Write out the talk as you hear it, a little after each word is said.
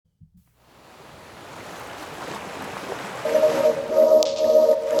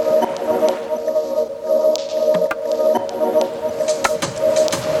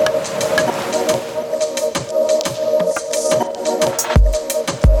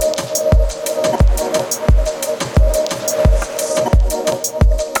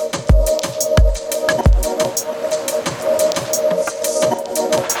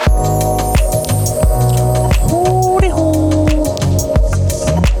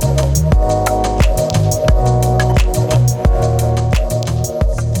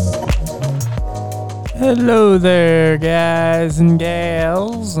Hello there, guys and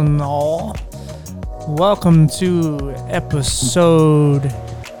gals and all. Welcome to episode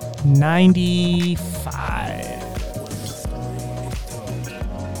 95.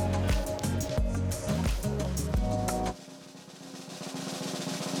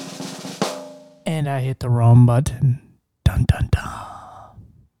 And I hit the wrong button. Dun dun dun.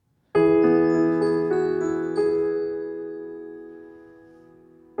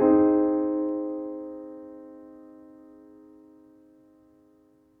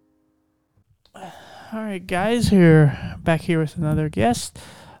 All right, guys, back here with another guest.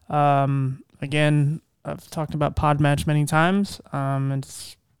 Again, I've talked about Podmatch many times.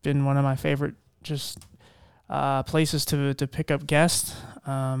 It's been one of my favorite places to pick up guests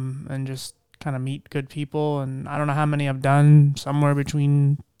and just kind of meet good people. And I don't know how many I've done, somewhere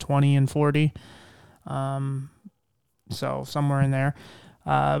between 20 and 40. So somewhere in there.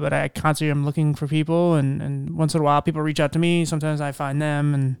 But I constantly am looking for people, and once in a while people reach out to me. Sometimes I find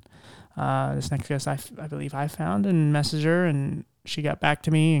them, and this next guest I believe I found and messaged her, and she got back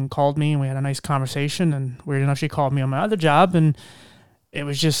to me and called me, and we had a nice conversation. And weird enough, she called me on my other job, and it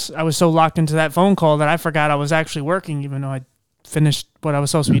was just, I was so locked into that phone call that I forgot I was actually working, even though I finished what I was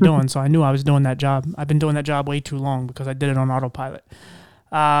supposed to be doing. So I knew I was doing that job. I've been doing that job way too long because I did it on autopilot.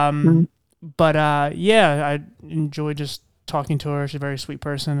 But I enjoyed just talking to her. She's a very sweet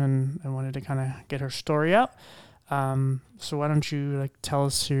person, and I wanted to kind of get her story out. So why don't you tell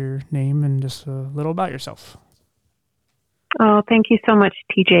us your name and just a little about yourself? Oh, thank you so much,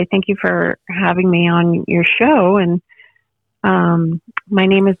 TJ. Thank you for having me on your show. And my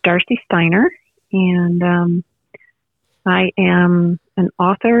name is Darcy Steiner, and I am an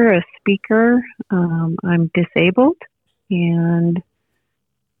author, a speaker. I'm disabled, and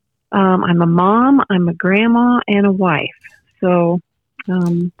I'm a mom, I'm a grandma, and a wife. So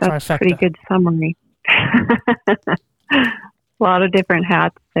that's a pretty good summary. A lot of different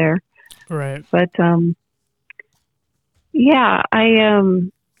hats there. Right. But TJ,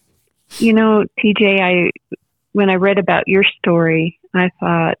 when I read about your story, I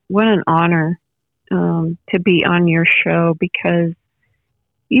thought, what an honor to be on your show, because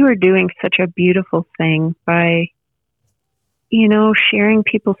you are doing such a beautiful thing by, sharing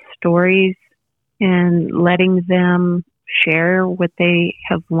people's stories and letting them share what they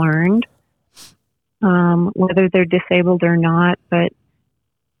have learned, whether they're disabled or not. But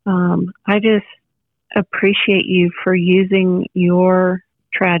I just appreciate you for using your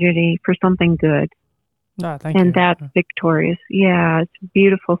tragedy for something good. Thank you. And that's victorious. Yeah, it's a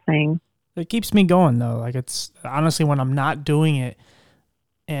beautiful thing. It keeps me going, though. It's honestly, when I'm not doing it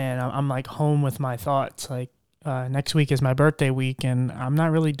and I'm home with my thoughts, next week is my birthday week, and I'm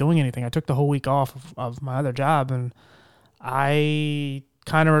not really doing anything. I took the whole week off of my other job, and I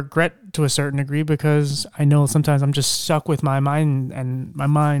kind of regret to a certain degree, because I know sometimes I'm just stuck with my mind, and my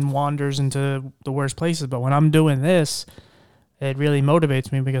mind wanders into the worst places. But when I'm doing this, it really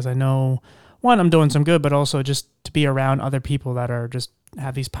motivates me, because I know, one, I'm doing some good, but also just to be around other people that are just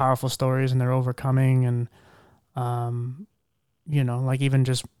have these powerful stories and they're overcoming. And, even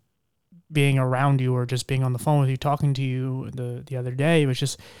just being around you, or just being on the phone with you, talking to you the other day, it was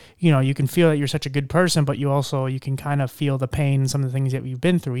just, you can feel that you're such a good person, but you can kind of feel the pain and some of the things that you've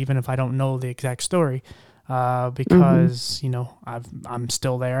been through, even if I don't know the exact story, because, I'm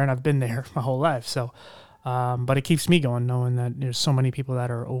still there, and I've been there my whole life. So, but it keeps me going, knowing that there's so many people that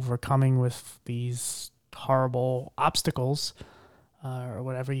are overcoming with these horrible obstacles, or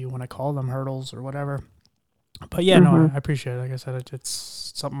whatever you want to call them, hurdles or whatever. But yeah, no, I appreciate it. Like I said,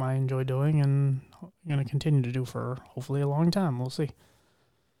 it's something I enjoy doing, and I'm going to continue to do for hopefully a long time. We'll see.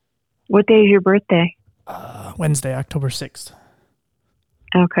 What day is your birthday? Wednesday, October 6th.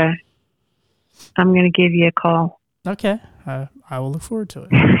 Okay. I'm going to give you a call. Okay. I will look forward to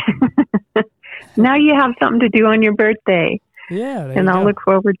it. Now you have something to do on your birthday. Yeah. And I'll look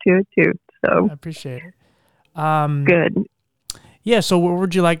forward to it too. So I appreciate it. Good. Yeah, so where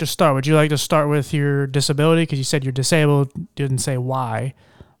would you like to start? Would you like to start with your disability? Because you said you're disabled. You didn't say why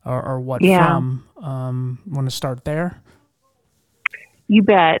or what from. Want to start there? You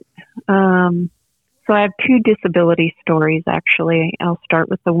bet. So I have two disability stories, actually. I'll start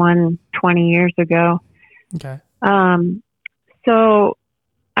with the one 20 years ago. Okay. So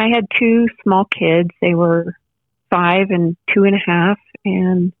I had two small kids. They were 5 and 2.5,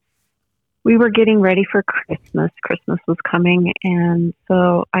 and we were getting ready for Christmas. Christmas was coming, and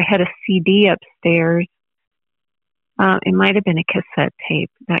so I had a CD upstairs. It might have been a cassette tape.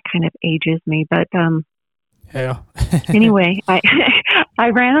 That kind of ages me, but yeah. Anyway,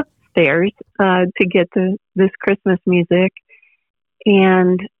 I ran upstairs to get this Christmas music,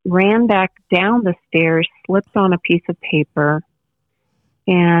 and ran back down the stairs, slipped on a piece of paper,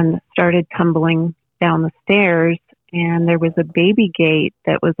 and started tumbling down the stairs. And there was a baby gate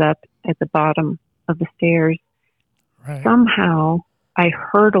that was up at the bottom of the stairs. Right. Somehow I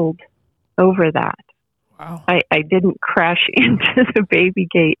hurtled over that. Wow. I didn't crash into the baby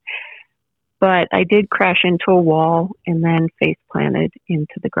gate, but I did crash into a wall and then face planted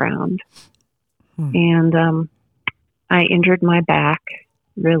into the ground. And I injured my back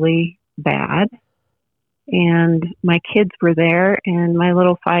really bad. And my kids were there, and my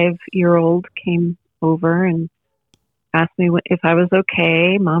little 5-year-old came over and asked me if I was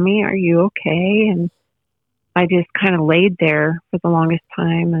okay. Mommy, are you okay? And I just kind of laid there for the longest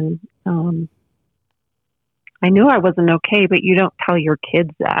time. And I knew I wasn't okay, but you don't tell your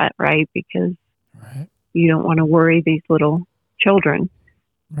kids that, right? Because you don't want to worry these little children.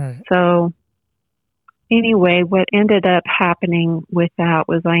 Right. So anyway, what ended up happening with that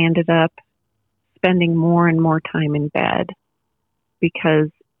was I ended up spending more and more time in bed because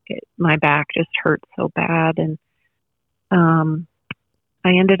my back just hurt so bad. And I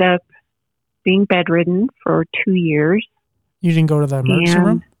ended up being bedridden for 2 years. You didn't go to the emergency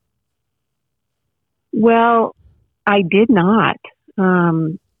room? Well, I did not,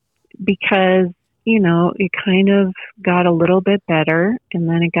 because, it kind of got a little bit better, and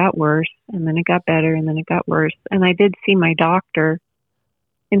then it got worse, and then it got better, and then it got worse. And I did see my doctor,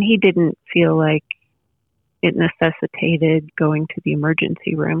 and he didn't feel like it necessitated going to the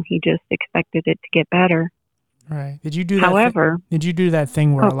emergency room. He just expected it to get better. Right. Did you do that? However, did you do that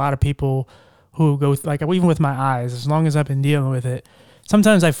thing where a lot of people who go, like, even with my eyes, as long as I've been dealing with it,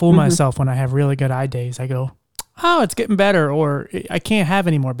 sometimes I fool myself when I have really good eye days. I go, oh, it's getting better, or I can't have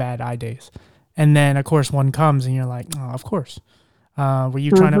any more bad eye days. And then, of course, one comes, and you're like, oh, of course. Were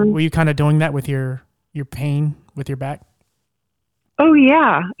you kind of doing that with your pain with your back? Oh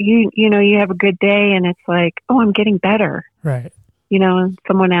yeah, you have a good day, and it's like, oh, I'm getting better. Right. And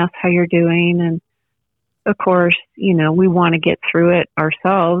someone asks how you're doing, and of course, we want to get through it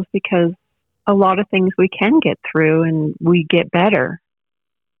ourselves because a lot of things we can get through, and we get better.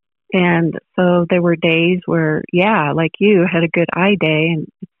 And so there were days where, yeah, like you had a good eye day, and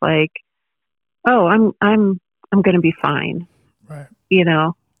it's like, oh, I'm going to be fine. Right.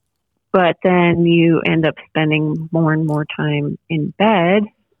 But then you end up spending more and more time in bed.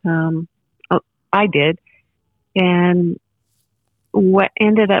 I did. And what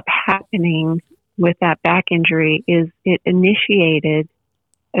ended up happening with that back injury is it initiated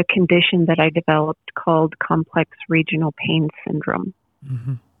a condition that I developed called complex regional pain syndrome.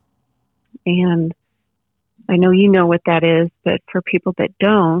 Mm-hmm. And I know you know what that is, but for people that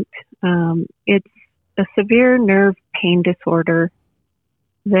don't, it's a severe nerve pain disorder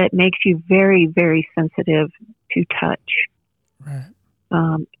that makes you very, very sensitive to touch. Right.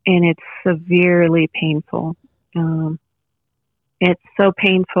 And it's severely painful. It's so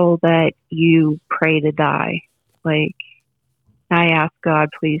painful that you pray to die. Like, I ask God,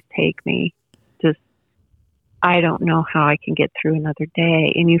 please take me. I don't know how I can get through another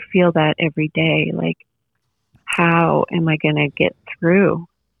day. And you feel that every day. Like, how am I going to get through?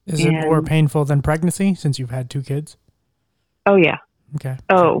 Is it more painful than pregnancy since you've had 2 kids? Oh, yeah. Okay.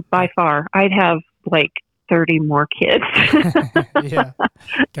 Oh, by far. I'd have like 30 more kids. Yeah.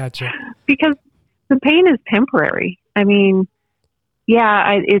 Gotcha. Because the pain is temporary. I mean,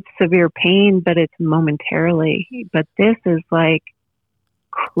 yeah, it's severe pain, but it's momentarily. But this is like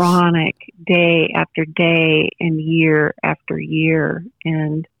chronic, day after day and year after year.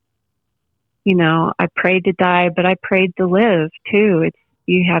 And, I prayed to die, but I prayed to live too.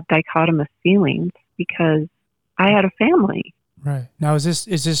 You have dichotomous feelings because I had a family. Right. Now, is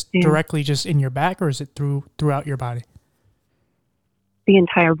this directly just in your back, or is it throughout your body? The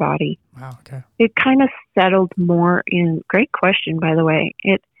entire body. Wow. Okay. It kind of settled more in. Great question, by the way.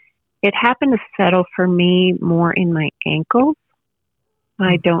 It happened to settle for me more in my ankles.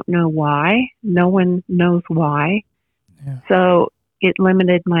 I don't know why. No one knows why. Yeah. So it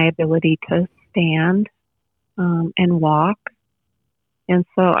limited my ability to stand and walk. And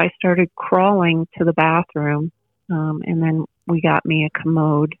so I started crawling to the bathroom, and then we got me a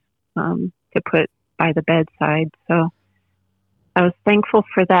commode to put by the bedside. So I was thankful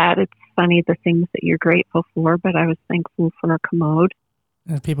for that. It's funny the things that you're grateful for, but I was thankful for a commode.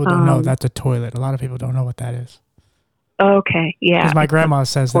 And people don't know that's a toilet. A lot of people don't know what that is. Okay, yeah. Because my grandma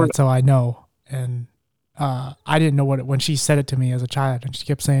says that, so I know. And I didn't know when she said it to me as a child, and she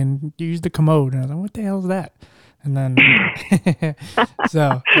kept saying, use the commode. And I was like, what the hell is that? And then,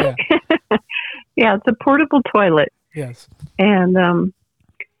 so, yeah. Yeah, it's a portable toilet. Yes. And,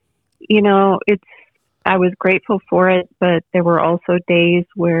 I was grateful for it, but there were also days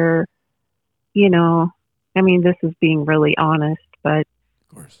where, I mean, this is being really honest, but,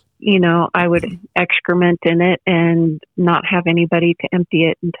 Of course. I would excrement in it and not have anybody to empty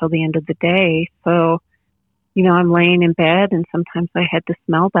it until the end of the day. So, I'm laying in bed and sometimes I had to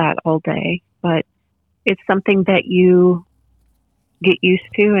smell that all day, but it's something that you get used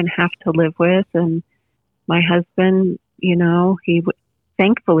to and have to live with. And my husband,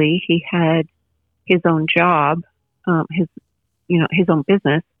 thankfully he had his own job, his own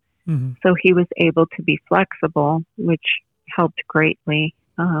business. Mm-hmm. So he was able to be flexible, which helped greatly.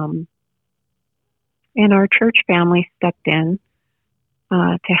 And our church family stepped in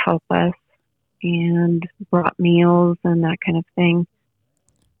to help us and brought meals and that kind of thing.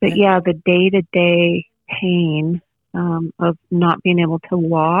 But yeah, the day-to-day pain of not being able to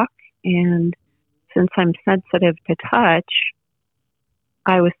walk, and since I'm sensitive to touch,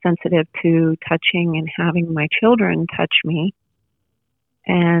 I was sensitive to touching and having my children touch me.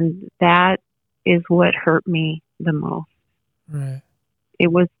 And that is what hurt me the most. Right.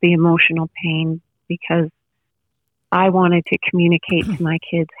 It was the emotional pain because I wanted to communicate to my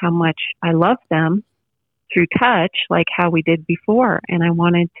kids how much I love them through touch, like how we did before. And I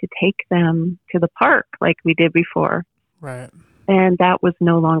wanted to take them to the park like we did before. Right. And that was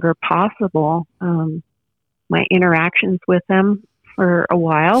no longer possible. My interactions with them for a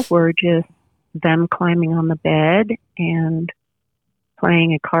while were just them climbing on the bed and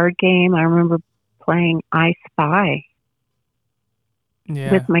playing a card game. I remember playing I Spy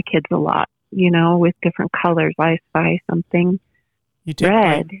with my kids a lot, with different colors. I spy something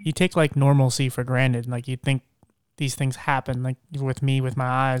red. You take like normalcy for granted. Like you think these things happen. Like with me, with my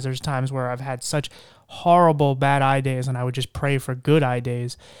eyes, there's times where I've had such horrible bad eye days and I would just pray for good eye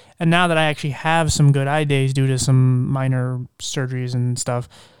days. And now that I actually have some good eye days due to some minor surgeries and stuff,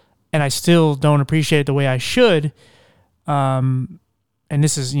 and I still don't appreciate it the way I should, and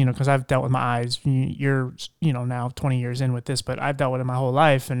this is, because I've dealt with my eyes. You're, now 20 years in with this, but I've dealt with it my whole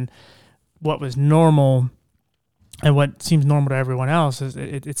life. And what was normal and what seems normal to everyone else is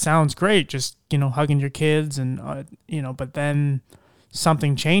it sounds great, just, hugging your kids and, but then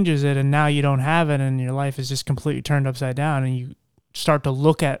something changes it and now you don't have it and your life is just completely turned upside down and you start to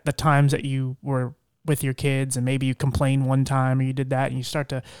look at the times that you were with your kids and maybe you complained one time or you did that and you start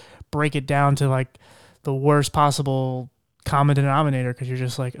to break it down to like the worst possible common denominator because you're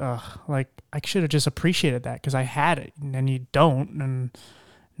just like, ugh, like I should have just appreciated that because I had it, and then you don't, and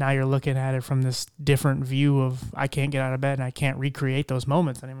now you're looking at it from this different view of I can't get out of bed and I can't recreate those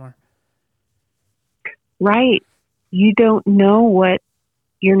moments anymore. Right. You don't know what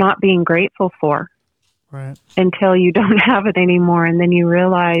you're not being grateful for, right, until you don't have it anymore, and then you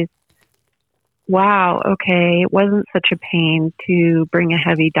realize, wow, okay, it wasn't such a pain to bring a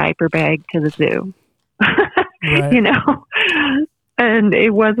heavy diaper bag to the zoo. right. And it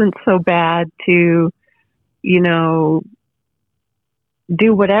wasn't so bad to,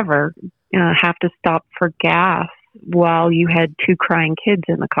 do whatever, have to stop for gas while you had 2 crying kids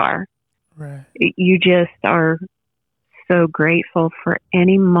in the car. Right. You just are so grateful for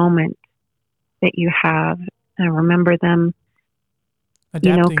any moment that you have. I remember them,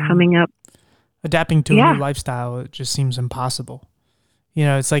 coming up. Adapting to a new lifestyle, it just seems impossible.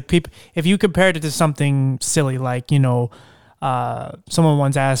 It's like people, if you compared it to something silly, like, someone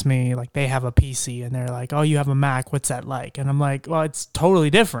once asked me, like, they have a PC and they're like, oh, you have a Mac, what's that like? And I'm like, well, it's totally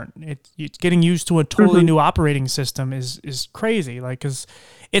different. It's getting used to a totally new operating system is crazy. Like, because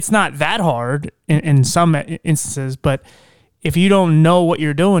it's not that hard in some instances, but if you don't know what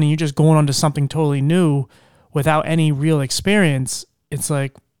you're doing and you're just going on to something totally new without any real experience, it's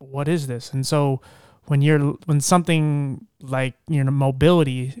like, what is this? And so when something like,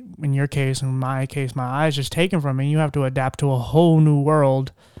 mobility, in your case, in my case, my eyes just taken from me, you have to adapt to a whole new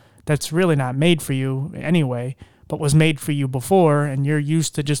world that's really not made for you anyway, but was made for you before. And you're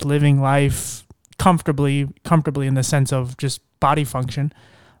used to just living life comfortably in the sense of just body function.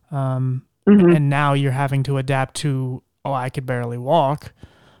 And now you're having to adapt to, oh, I could barely walk.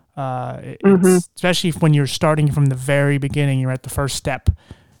 It's, especially when you're starting from the very beginning, you're at the first step.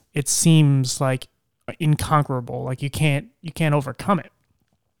 It seems like inconquerable, like you can't overcome it.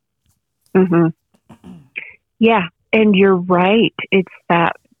 Yeah, and you're right. It's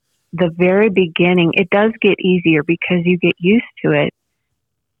that the very beginning, it does get easier because you get used to it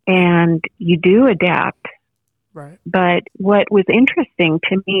and you do adapt. Right. But what was interesting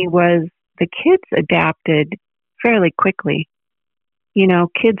to me was the kids adapted fairly quickly.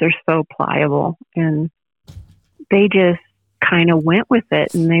 Kids are so pliable and they just kind of went with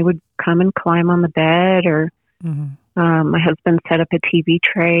it, and they would come and climb on the bed, or my husband set up a TV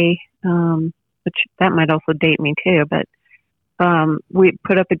tray which that might also date me too, but we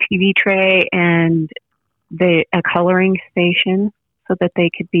put up a TV tray and a coloring station so that they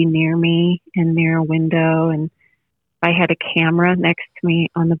could be near me and near a window. And I had a camera next to me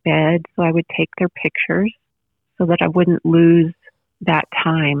on the bed, so I would take their pictures so that I wouldn't lose that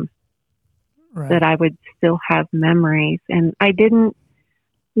time, Right. that I would still have memories. And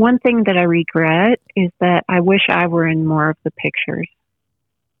one thing that I regret is that I wish I were in more of the pictures.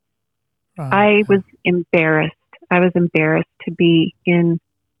 I was embarrassed. I was embarrassed to be in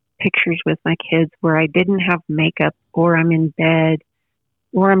pictures with my kids where I didn't have makeup, or I'm in bed,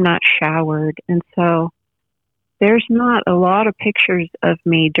 or I'm not showered. And so there's not a lot of pictures of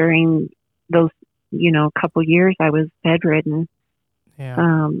me during those, couple years I was bedridden.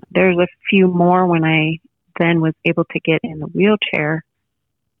 Yeah. There's a few more when I then was able to get in the wheelchair.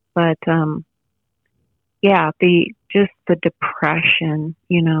 But, the depression,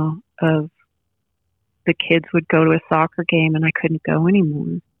 of the kids would go to a soccer game and I couldn't go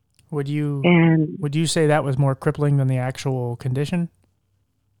anymore. Would you say that was more crippling than the actual condition?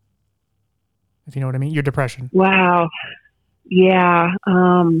 If you know what I mean, your depression. Wow. Yeah.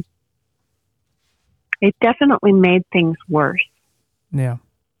 It definitely made things worse. Yeah.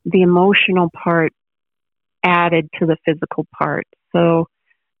 The emotional part added to the physical part. So,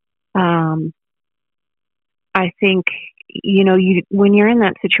 I think, when you're in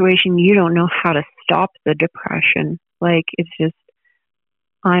that situation, you don't know how to stop the depression. Like, it's just,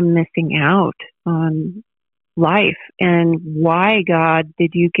 I'm missing out on life. And why, God,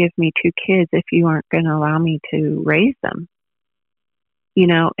 did you give me 2 kids if you aren't going to allow me to raise them?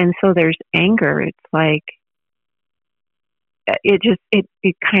 And so there's anger. It's like,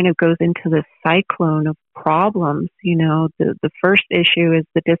 it kind of goes into this cyclone of problems. The first issue is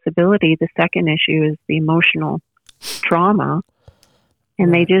the disability. The second issue is the emotional trauma.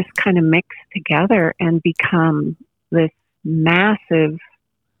 And they just kind of mix together and become this massive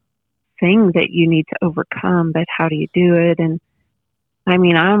thing that you need to overcome. But how do you do it? And I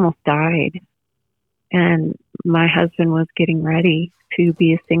mean, I almost died. And my husband was getting ready to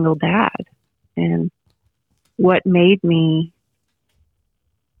be a single dad. And what made me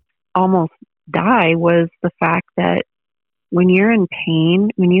almost die was the fact that when you're in pain,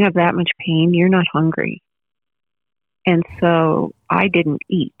 when you have that much pain, you're not hungry. And so I didn't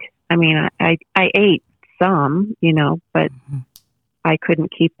eat. I mean, I ate some, but I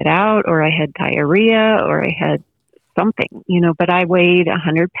couldn't keep it out, or I had diarrhea, or I had something, but I weighed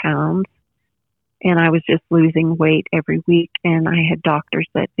 100 pounds and I was just losing weight every week. And I had doctors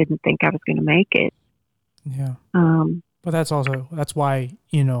that didn't think I was going to make it. Yeah. But that's why,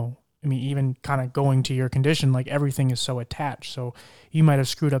 even kind of going to your condition, like everything is so attached. So you might have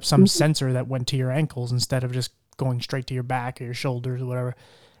screwed up some sensor that went to your ankles instead of just going straight to your back or your shoulders or whatever.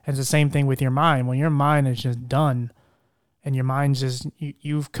 And it's the same thing with your mind. When your mind is just done and your mind's just,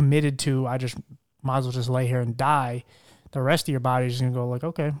 you've committed to, I just might as well just lay here and die. The rest of your body is going to go like,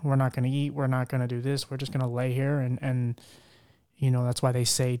 okay, we're not going to eat. We're not going to do this. We're just going to lay here. And that's why they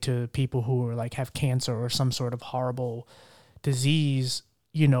say to people who are like have cancer or some sort of horrible disease,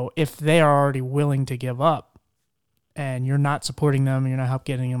 if they are already willing to give up and you're not supporting them and you're not help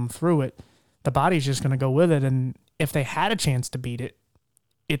getting them through it, the body's just going to go with it. And if they had a chance to beat it,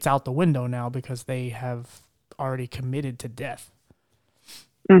 it's out the window now because they have already committed to death.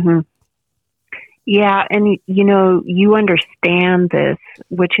 Mm-hmm. Yeah. And, you understand this,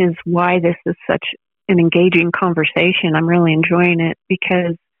 which is why this is such an engaging conversation. I'm really enjoying it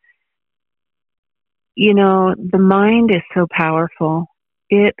because, the mind is so powerful.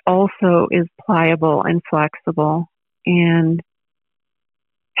 It also is pliable and flexible. And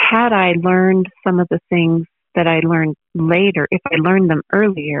had I learned some of the things that I learned later, if I learned them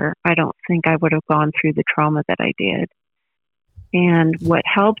earlier, I don't think I would have gone through the trauma that I did. And what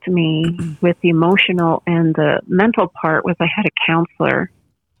helped me with the emotional and the mental part was I had a counselor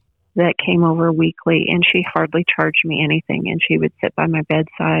that came over weekly, and she hardly charged me anything. And she would sit by my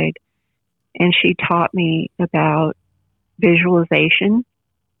bedside, and she taught me about visualization,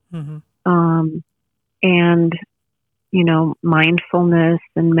 and, mindfulness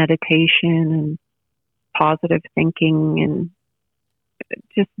and meditation and positive thinking and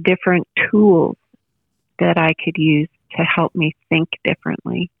just different tools that I could use to help me think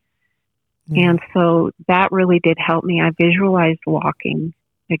differently. And so that really did help me. I visualized walking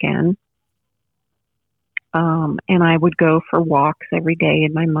again. And I would go for walks every day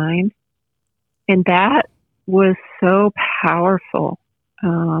in my mind. And that was so powerful.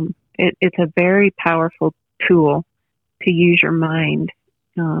 It's a very powerful tool to use your mind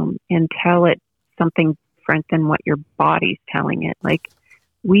and tell it something different than what your body's telling it. Like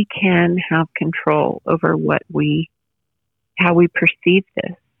we can have control over how we perceive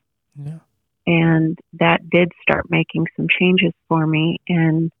this. Yeah. And that did start making some changes for me.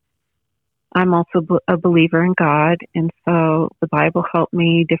 And I'm also a believer in God. And so the Bible helped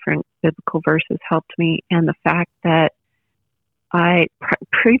me, different biblical verses helped me. And the fact that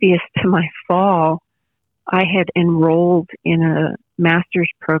previous to my fall, I had enrolled in a master's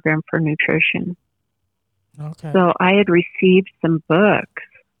program for nutrition. Okay. So I had received some books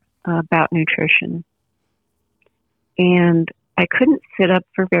about nutrition. And I couldn't sit up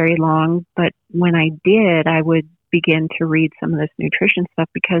for very long, but when I did, I would begin to read some of this nutrition stuff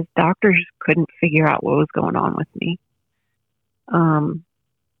because doctors couldn't figure out what was going on with me.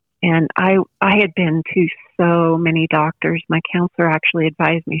 And I had been to so many doctors. My counselor actually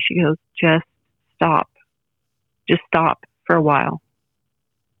advised me, she goes, just stop for a while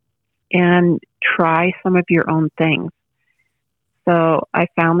and try some of your own things. So I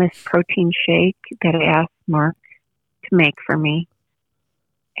found this protein shake that I asked Mark to make for me.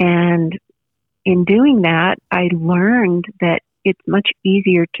 And in doing that, I learned that it's much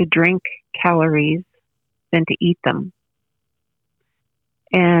easier to drink calories than to eat them.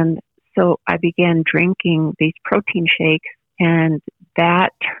 And so I began drinking these protein shakes, and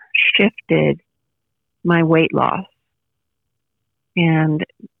that shifted my weight loss. And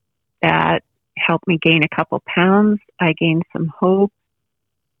that helped me gain a couple pounds. I gained some hope,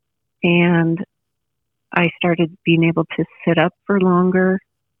 and I started being able to sit up for longer.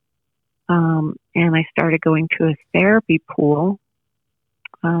 And I started going to a therapy pool,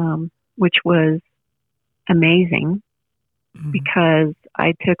 which was amazing because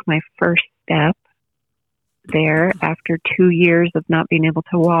I took my first step there after 2 years of not being able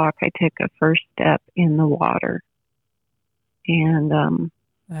to walk. I took a first step in the water and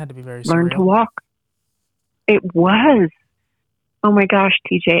that had to be very learned surreal. to walk. It was. Oh my gosh,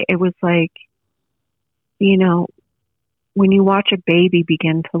 TJ, it was like, you know, when you watch a baby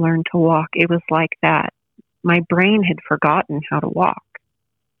begin to learn to walk, it was like that. My brain had forgotten how to walk,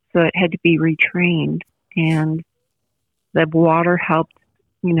 so it had to be retrained. And the water helped,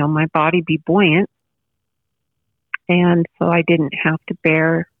 my body be buoyant. And so I didn't have to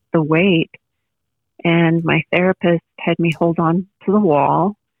bear the weight. And my therapist had me hold on to the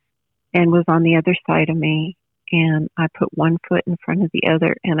wall and was on the other side of me. And I put one foot in front of the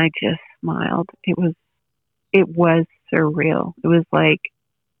other, and I just smiled. It was surreal. It was like,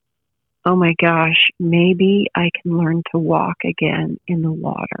 oh my gosh, maybe I can learn to walk again in the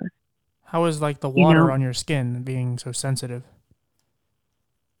water. How is like the water on your skin being so sensitive?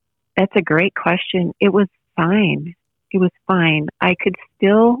 That's a great question. It was fine. I could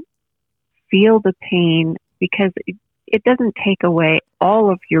still feel the pain because it doesn't take away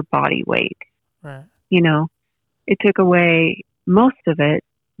all of your body weight. Right. It took away most of it,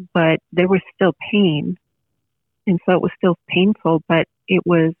 but there was still pain. And so it was still painful, but it's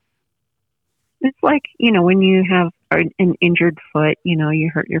like, when you have an injured foot,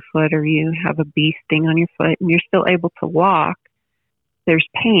 you hurt your foot or you have a bee sting on your foot and you're still able to walk, there's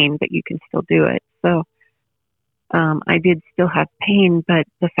pain, but you can still do it. So I did still have pain, but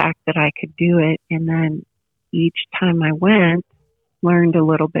the fact that I could do it, and then each time I went, learned a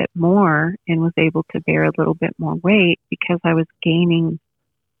little bit more and was able to bear a little bit more weight because I was gaining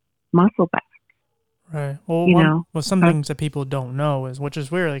muscle back. Right. Well, some things that people don't know is, which is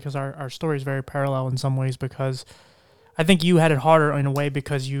weird because our story is very parallel in some ways, because I think you had it harder in a way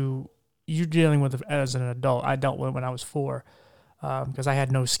because you're dealing with it as an adult. I dealt with it when I was 4 because I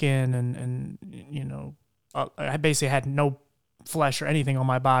had no skin and I basically had no flesh or anything on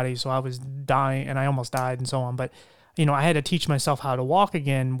my body. So I was dying and I almost died and so on. But, I had to teach myself how to walk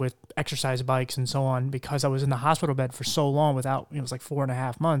again with exercise bikes and so on because I was in the hospital bed for so long without, it was like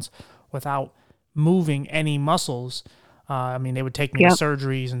 4.5 months without moving any muscles. They would take me to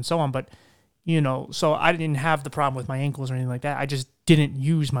surgeries and so on, but so I didn't have the problem with my ankles or anything like that. I just didn't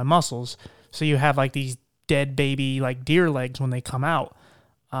use my muscles. So you have like these dead baby, like deer legs when they come out.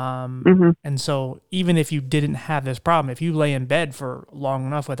 And so even if you didn't have this problem, if you lay in bed for long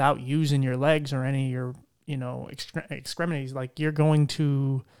enough without using your legs or any of your, extremities, like you're going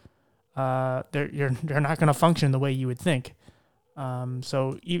to, you're not going to function the way you would think.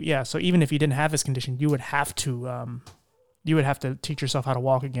 So even if you didn't have this condition, you would have to teach yourself how to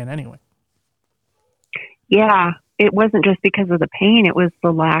walk again anyway. Yeah, it wasn't just because of the pain; it was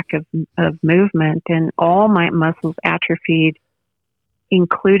the lack of movement, and all my muscles atrophied,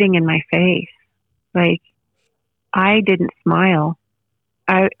 including in my face. Like I didn't smile;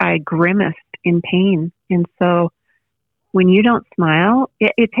 I grimaced in pain, and so when you don't smile,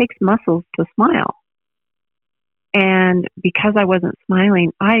 it takes muscles to smile. And because I wasn't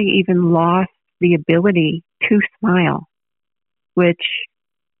smiling, I even lost the ability to smile, which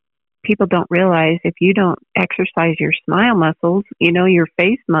people don't realize. If you don't exercise your smile muscles, your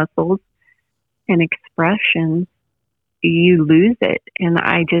face muscles and expressions, you lose it. And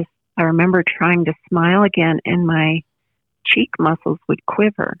I remember trying to smile again, and my cheek muscles would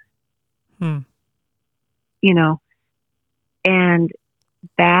quiver. And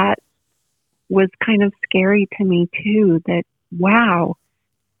that was kind of scary to me too, that, wow,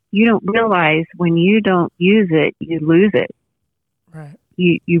 you don't realize when you don't use it, you lose it. Right.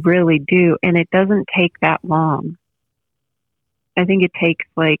 You really do. And it doesn't take that long. I think it takes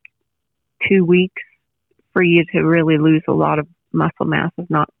like 2 weeks for you to really lose a lot of muscle mass of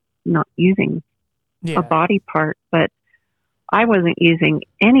not using a body part. But I wasn't using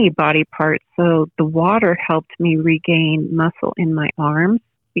any body parts, so the water helped me regain muscle in my arms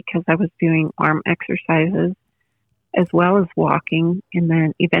because I was doing arm exercises as well as walking. And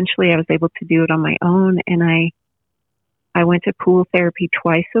then eventually I was able to do it on my own, and I went to pool therapy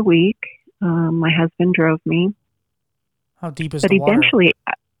twice a week. My husband drove me. How deep is the water? But eventually,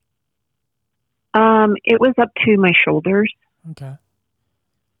 it was up to my shoulders. Okay.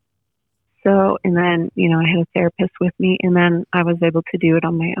 So, and then, I had a therapist with me, and then I was able to do it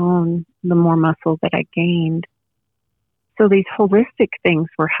on my own, the more muscle that I gained. So these holistic things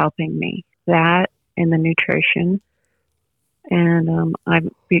were helping me, that and the nutrition. And I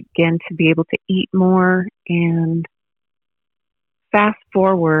began to be able to eat more. And fast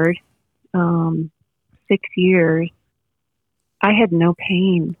forward 6 years, I had no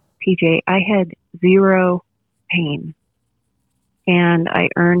pain, TJ. I had zero pain. And I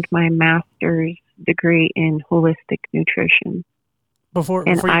earned my master's degree in holistic nutrition. Before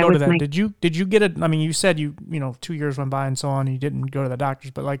you go to that, did you get a? I mean, you said you 2 years went by and so on. And you didn't go to the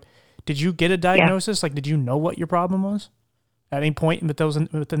doctors, but like, did you get a diagnosis? Yeah. Like, did you know what your problem was at any point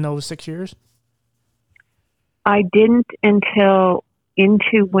within those 6 years? I didn't until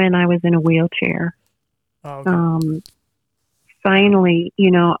into when I was in a wheelchair. Oh, okay. Finally,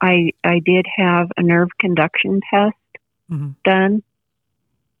 I did have a nerve conduction test done.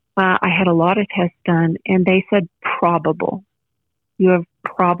 I had a lot of tests done, and they said probable. You have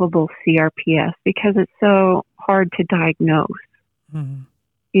probable CRPS because it's so hard to diagnose.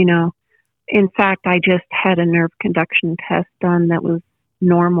 In fact, I just had a nerve conduction test done that was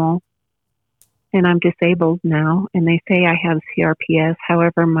normal, and I'm disabled now, and they say I have CRPS.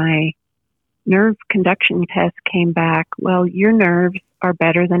 However, my nerve conduction test came back, well, your nerves are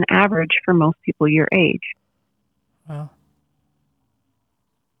better than average for most people your age. Wow.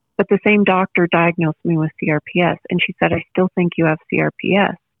 But the same doctor diagnosed me with CRPS, and she said, I still think you have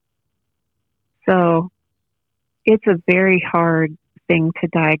CRPS. So it's a very hard thing to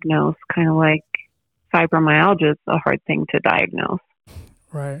diagnose, kind of like fibromyalgia is a hard thing to diagnose.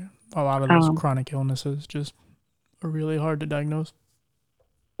 Right. A lot of those chronic illnesses just are really hard to diagnose.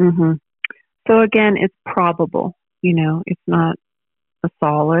 Mm-hmm. So again, it's probable, it's not a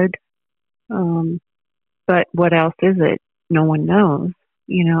solid. But what else is it? No one knows,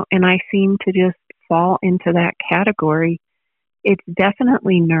 and I seem to just fall into that category. It's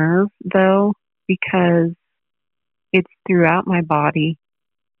definitely nerve, though, because it's throughout my body,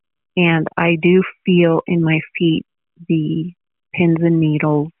 and I do feel in my feet the pins and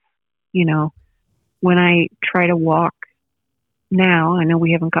needles. When I try to walk now, I know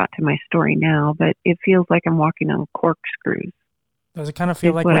we haven't got to my story now, but it feels like I'm walking on corkscrews. Does it kind of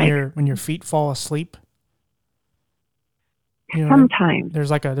feel like when your feet fall asleep? Sometimes there's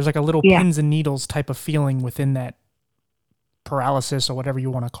like a little pins and needles type of feeling within that paralysis or whatever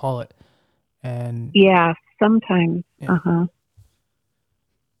you want to call it. And sometimes. Yeah.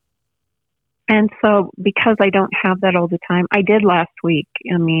 And so because I don't have that all the time, I did last week.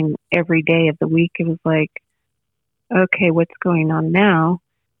 I mean, every day of the week, it was like, okay, what's going on now?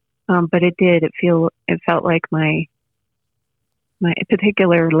 But it felt like my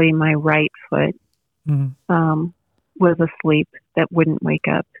particularly my right foot, was asleep that wouldn't wake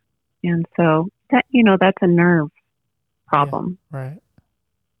up. And so that, that's a nerve problem. Yeah, right.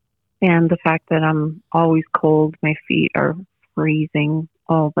 And the fact that I'm always cold, my feet are freezing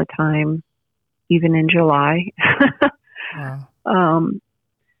all the time, even in July. Wow.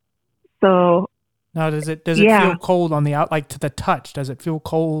 So now, does it feel cold on the out, like to the touch? Does it feel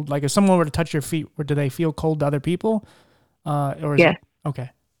cold? Like if someone were to touch your feet, do they feel cold to other people? Or is it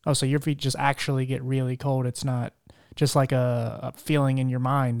okay? Oh, so your feet just actually get really cold. It's not just like a feeling in your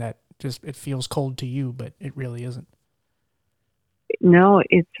mind that just it feels cold to you, but it really isn't. No,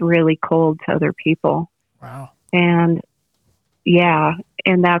 it's really cold to other people. Wow. And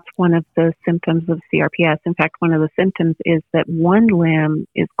and that's one of the symptoms of CRPS. In fact, one of the symptoms is that one limb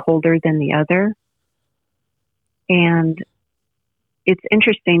is colder than the other. And it's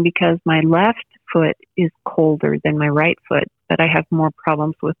interesting because my left foot is colder than my right foot, but I have more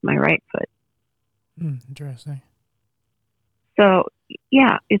problems with my right foot. Interesting. So,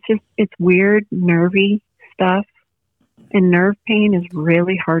 yeah, it's weird, nervy stuff. And nerve pain is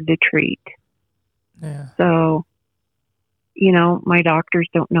really hard to treat. Yeah. So, you know, my doctors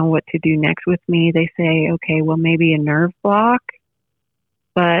don't know what to do next with me. They say, okay, well, maybe a nerve block,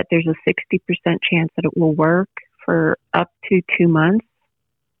 but there's a 60% chance that it will work for up to 2 months.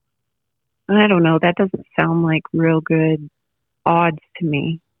 I don't know. That doesn't sound like real good odds to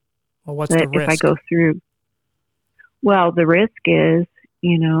me. Well, what's the risk? If I go through, well, the risk is,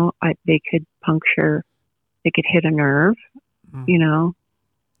 you know, they could puncture, they could hit a nerve, you know.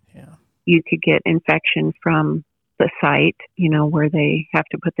 Yeah. You could get infection from the site, you know, where they have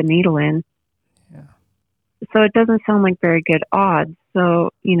to put the needle in. Yeah. So it doesn't sound like very good odds. So,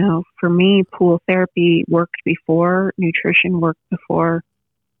 you know, for me, pool therapy worked before, nutrition worked before.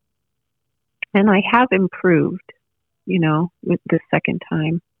 And I have improved, you know, with the second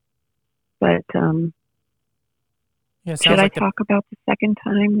time. But should I talk about the second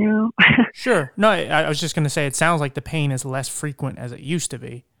time now? Sure. No, I was just going to say it sounds like the pain is less frequent as it used to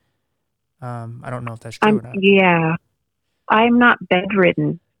be. I don't know if that's true or not. Yeah. I'm not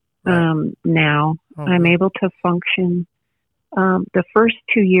bedridden now. I'm able to function the first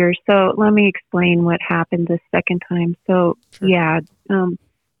 2 years. So let me explain what happened the second time. So,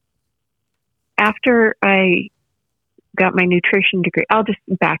 after I got my nutrition degree, I'll just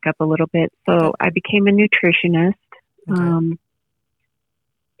back up a little bit. So I became a nutritionist. And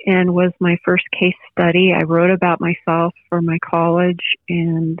was my first case study. I wrote about myself for my college,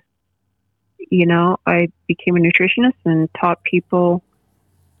 and, you know, I became a nutritionist and taught people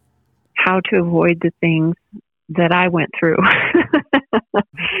how to avoid the things that I went through.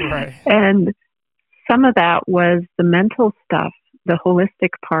 Right. And some of that was the mental stuff, the holistic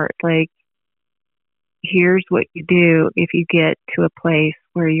part, like, here's what you do if you get to a place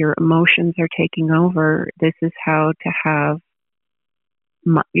where your emotions are taking over. This is how to have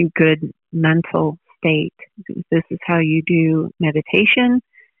a good mental state. This is how you do meditation.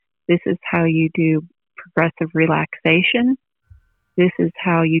 This is how you do progressive relaxation. This is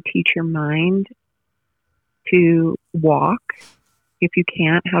how you teach your mind to walk, if you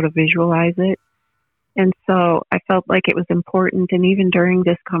can't, how to visualize it. And so I felt like it was important, and even during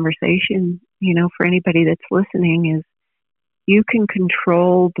this conversation, you know, for anybody that's listening, is you can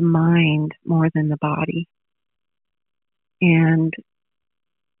control the mind more than the body. And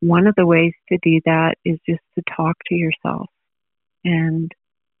one of the ways to do that is just to talk to yourself and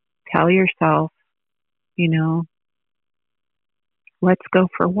tell yourself, you know, let's go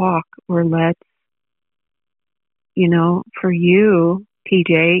for a walk, or let's, you know, for you,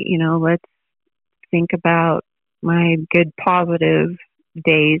 TJ, you know, let's think about my good positive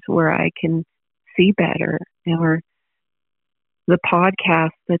days where I can see better, or the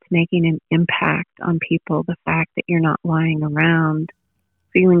podcast that's making an impact on people, the fact that you're not lying around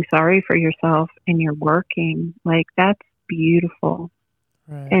feeling sorry for yourself and you're working, like, that's beautiful.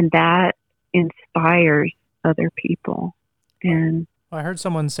 Right. And that inspires other people. And I heard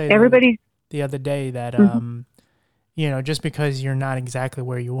someone say the other day that, you know, just because you're not exactly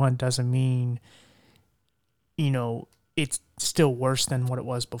where you want doesn't mean, you know, it's still worse than what it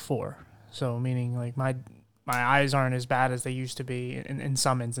was before. So meaning, like, my eyes aren't as bad as they used to be in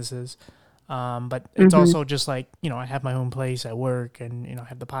some instances. But it's also just like, you know, I have my own place at work, and, you know, I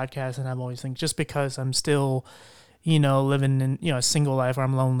have the podcast, and I'm always thinking, just because I'm still, you know, living in, you know, a single life where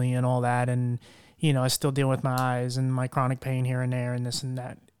I'm lonely and all that, and, you know, I still deal with my eyes and my chronic pain here and there and this and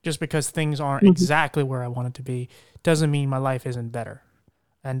that. Just because things aren't exactly where I want it to be doesn't mean my life isn't better,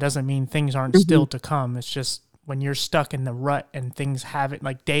 and doesn't mean things aren't still to come. It's just when you're stuck in the rut and things haven't,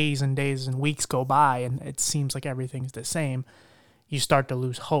 like, days and days and weeks go by and it seems like everything's the same, you start to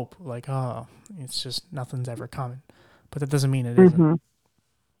lose hope. Like, oh, it's just nothing's ever coming. But that doesn't mean it isn't.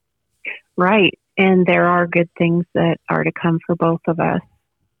 Right. And there are good things that are to come for both of us.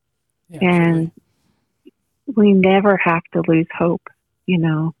 Yeah, and we never have to lose hope, you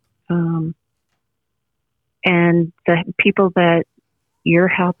know. And the people that you're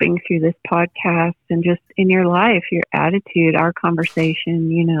helping through this podcast and just in your life, your attitude, our conversation,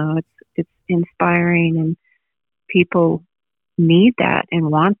 you know, it's inspiring, and people need that and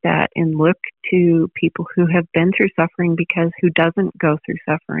want that and look to people who have been through suffering, because who doesn't go through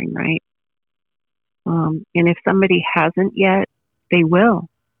suffering, right? And if somebody hasn't yet, they will.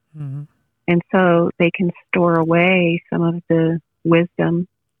 And so they can store away some of the wisdom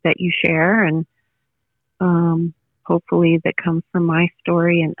that you share, and hopefully that comes from my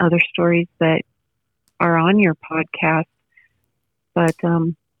story and other stories that are on your podcast. But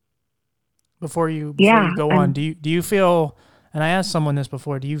before you yeah, go on, do you feel? And I asked someone this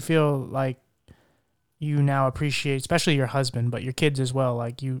before. Do you feel like you now appreciate, especially your husband, but your kids as well?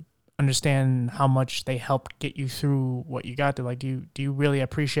 Like, you understand how much they helped get you through what you got through. Like, do you really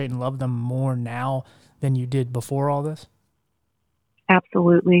appreciate and love them more now than you did before all this?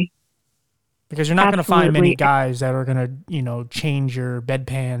 Absolutely. Because you're not going to find many guys that are going to, change your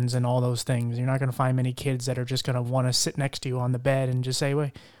bedpans and all those things. You're not going to find many kids that are just going to want to sit next to you on the bed and just say,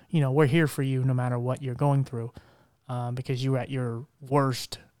 well, we're here for you no matter what you're going through. Because you're at your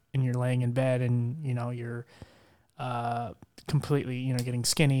worst and you're laying in bed and, you're completely, getting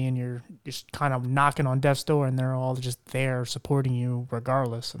skinny and you're just kind of knocking on death's door and they're all just there supporting you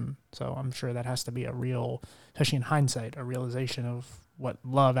regardless. And so I'm sure that has to be a real, especially in hindsight, a realization of what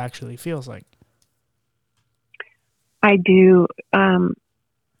love actually feels like. I do.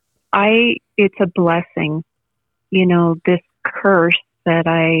 It's a blessing, this curse that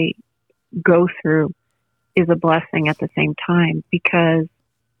I go through is a blessing at the same time, because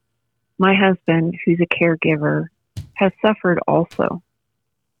my husband, who's a caregiver, has suffered also.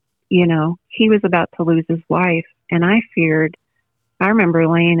 He was about to lose his wife, and I remember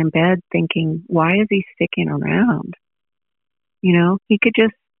laying in bed thinking, why is he sticking around? He could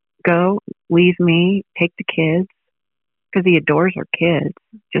just go, leave me, take the kids, because he adores our kids,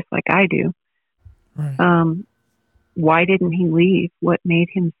 just like I do. Right. Why didn't he leave? What made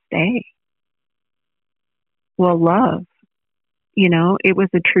him stay? Well, love. It was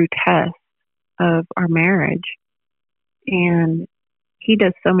a true test of our marriage. And he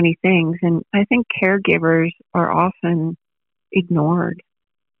does so many things. And I think caregivers are often ignored.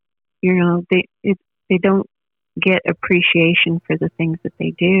 They don't get appreciation for the things that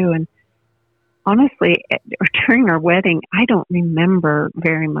they do. And honestly, during our wedding, I don't remember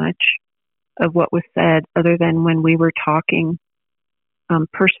very much of what was said, other than when we were talking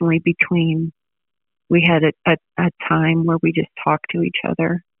personally we had a time where we just talked to each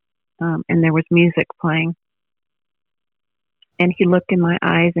other, and there was music playing. And he looked in my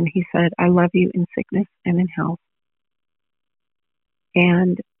eyes and he said, I love you in sickness and in health.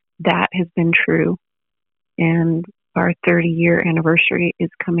 And that has been true. And our 30-year anniversary is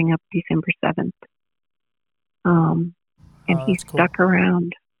coming up December 7th. And he stuck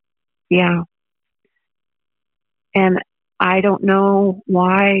around. Yeah. And I don't know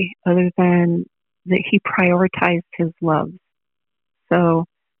why, other than that he prioritized his love. So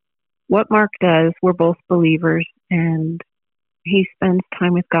what Mark does, we're both believers, and he spends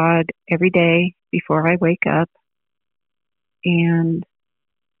time with God every day before I wake up. And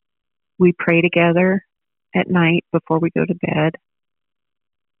we pray together at night before we go to bed.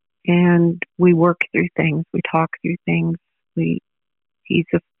 And we work through things. We talk through things. He's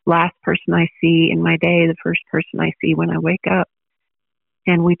the last person I see in my day, the first person I see when I wake up.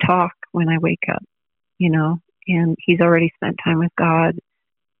 And we talk when I wake up, and he's already spent time with God.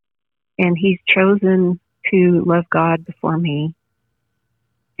 And he's chosen to love God before me,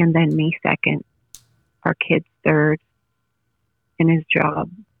 and then me second, our kids third, and his job.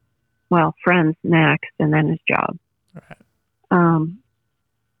 Well, friends next, and then his job. Right.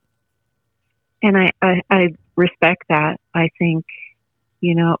 And I respect that. I think,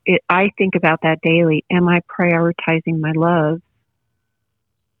 I think about that daily. Am I prioritizing my love?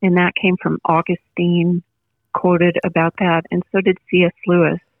 And that came from Augustine, quoted about that, and so did C.S.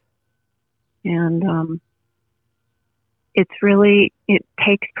 Lewis. And it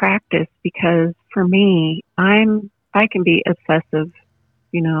takes practice, because for me, I can be obsessive.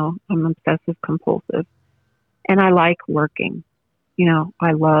 I'm obsessive compulsive, and I like working.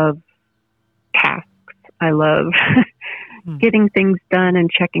 I love tasks. I love getting things done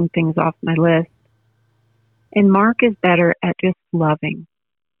and checking things off my list. And Mark is better at just loving.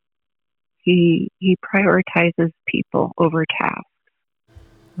 He prioritizes people over tasks.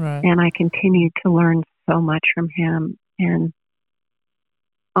 Right. And I continue to learn so much from him. And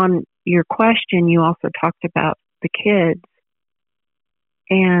on your question, you also talked about the kids.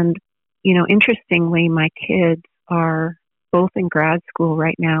 And, interestingly, my kids are both in grad school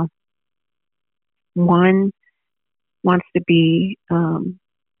right now. One wants to be,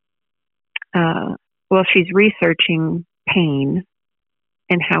 she's researching pain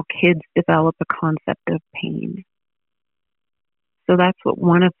and how kids develop a concept of pain. So that's what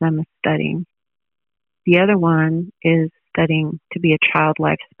one of them is studying. The other one is studying to be a child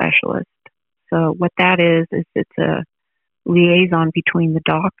life specialist. So what that is it's a liaison between the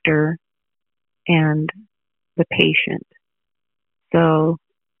doctor and the patient. So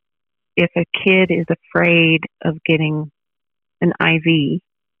if a kid is afraid of getting an IV,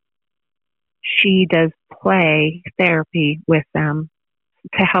 she does play therapy with them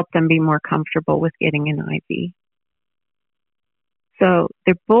to help them be more comfortable with getting an IV. So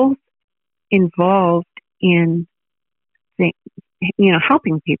they're both involved in,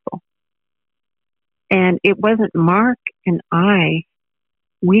 helping people. And it wasn't Mark and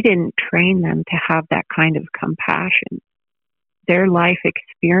we didn't train them to have that kind of compassion. Their life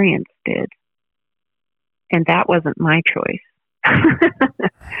experience did. And that wasn't my choice.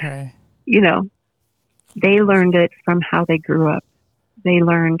 Okay. They learned it from how they grew up. They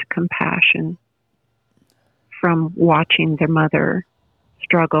learned compassion from watching their mother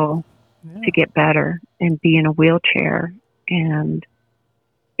struggle to get better and be in a wheelchair. And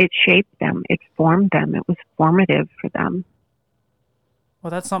it shaped them. It formed them. It was formative for them.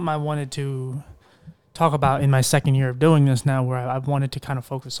 Well, that's something I wanted to talk about in my second year of doing this now, where I wanted to kind of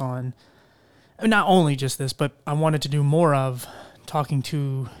focus on not only just this, but I wanted to do more of talking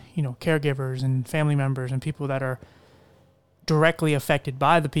to, caregivers and family members and people that are directly affected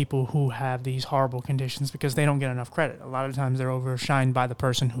by the people who have these horrible conditions, because they don't get enough credit. A lot of times they're overshined by the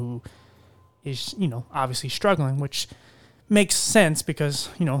person who is, obviously struggling, which makes sense because,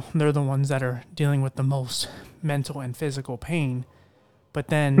 they're the ones that are dealing with the most mental and physical pain. But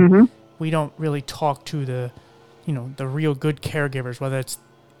then we don't really talk to the real good caregivers, whether it's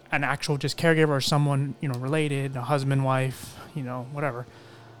an actual just caregiver or someone, related, a husband, wife, whatever.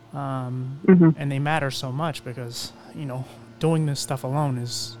 And they matter so much because, doing this stuff alone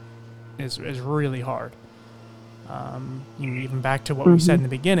is really hard. Even back to what we said in the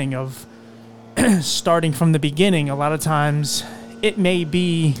beginning of starting from the beginning, a lot of times it may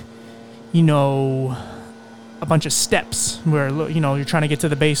be, a bunch of steps where, you're trying to get to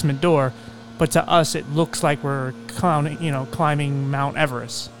the basement door, but to us it looks like we're climbing Mount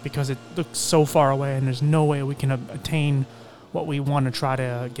Everest because it looks so far away and there's no way we can attain what we want to try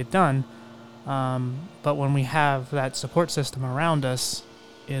to get done. But when we have that support system around us,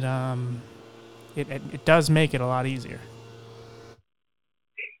 it does make it a lot easier.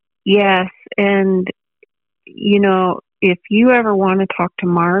 Yes, and if you ever want to talk to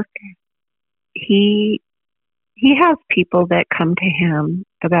Mark, he has people that come to him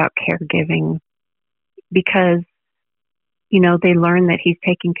about caregiving because they learn that he's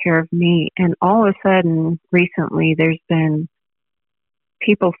taking care of me, and all of a sudden recently there's been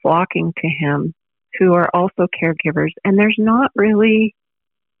people flocking to him who are also caregivers, and there's not really,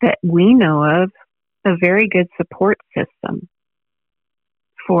 that we know of, a very good support system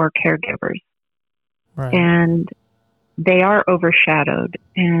for caregivers. Right. And they are overshadowed,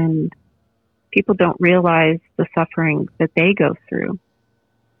 and people don't realize the suffering that they go through.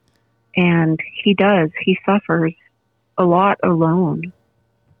 And he suffers a lot alone.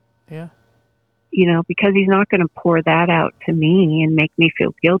 Yeah. Because he's not going to pour that out to me and make me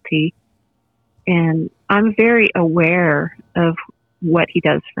feel guilty. And I'm very aware of what he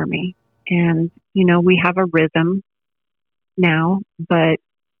does for me. And, we have a rhythm now, but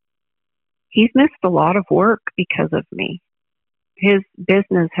he's missed a lot of work because of me. His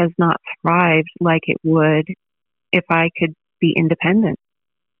business has not thrived like it would if I could be independent.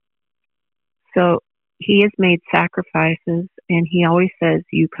 So he has made sacrifices, and he always says,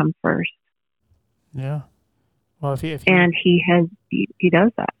 "You come first." Yeah. Well, if you he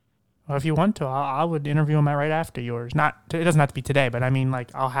does that. Well, if you want to, I would interview him right after yours. It doesn't have to be today, but I mean,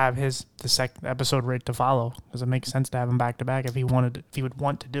 I'll have the second episode right to follow. Does it make sense to have him back to back if he would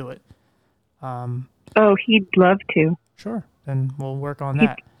want to do it? He'd love to. Sure, then we'll work on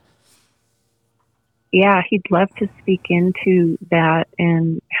that. Yeah, he'd love to speak into that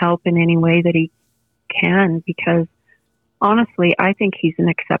and help in any way that he can, because honestly, I think he's an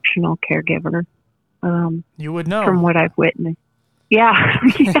exceptional caregiver. You would know from what I've witnessed. Yeah.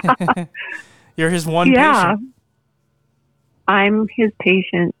 Yeah. You're his one patient. I'm his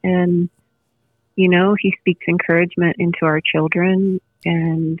patient, and he speaks encouragement into our children,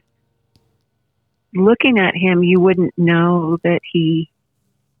 and looking at him, you wouldn't know that he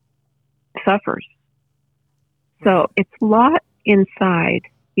suffers. So it's a lot inside.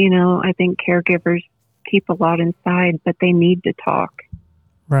 I think caregivers keep a lot inside, but they need to talk.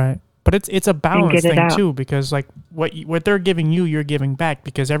 Right. But it's a balance thing too, because what they're giving you, you're giving back,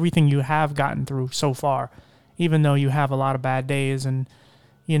 because everything you have gotten through so far, even though you have a lot of bad days and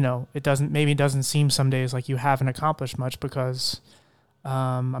it doesn't seem some days like you haven't accomplished much, because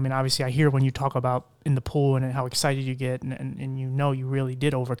obviously I hear when you talk about in the pool and how excited you get and you really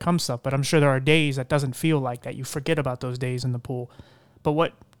did overcome stuff, but I'm sure there are days that doesn't feel like that. You forget about those days in the pool. But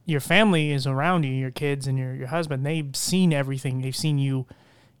what your family is around you, your kids and your husband. They've seen everything. They've seen you,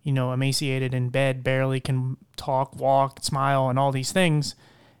 emaciated in bed, barely can talk, walk, smile, and all these things.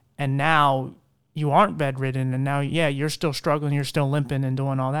 And now you aren't bedridden, and now, yeah, you're still struggling, you're still limping and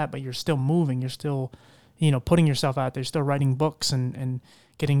doing all that, but you're still moving, you're still, putting yourself out there, still writing books and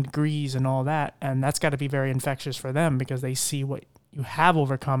getting degrees and all that. And that's got to be very infectious for them because they see what you have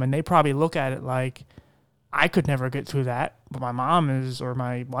overcome, and they probably look at it like, I could never get through that, but my mom or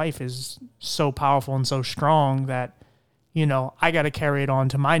my wife is so powerful and so strong that, I got to carry it on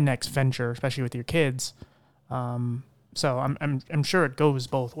to my next venture, especially with your kids. So I'm sure it goes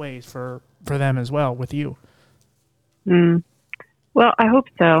both ways for them as well with you. Well, I hope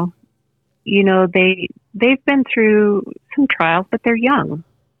so. They've been through some trials, but they're young.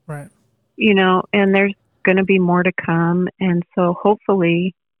 Right. And there's going to be more to come. And so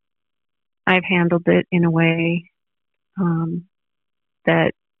hopefully I've handled it in a way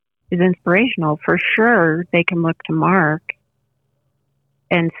that is inspirational. For sure, they can look to Mark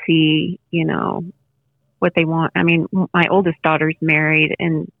and see, what they want. I mean, my oldest daughter's married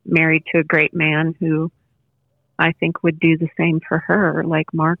to a great man who I think would do the same for her,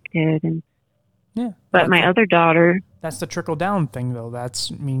 like Mark did. And yeah, but my other daughter, that's the trickle down thing, though.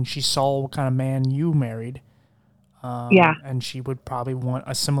 She saw what kind of man you married. And she would probably want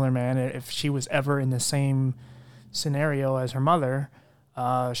a similar man if she was ever in the same scenario as her mother.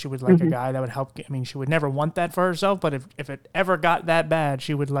 She would like a guy that would help. She would never want that for herself, but if it ever got that bad,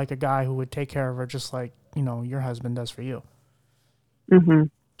 she would like a guy who would take care of her just like, your husband does for you. Mm-hmm.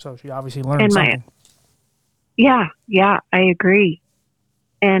 So she obviously learned something. Yeah, I agree.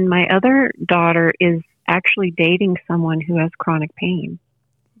 And my other daughter is actually dating someone who has chronic pain.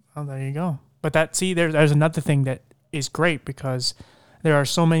 Oh, there you go. But there's another thing that is great because there are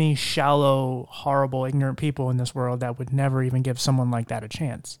so many shallow, horrible, ignorant people in this world that would never even give someone like that a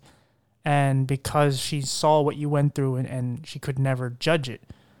chance. And because she saw what you went through and she could never judge it,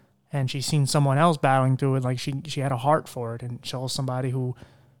 and she's seen someone else battling through it, like she had a heart for it, and saw somebody who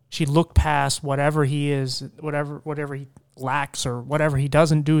she looked past whatever he is, whatever he lacks or whatever he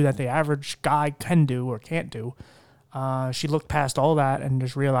doesn't do that the average guy can do or can't do. She looked past all that and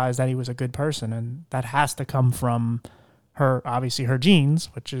just realized that he was a good person, and that has to come from obviously her genes,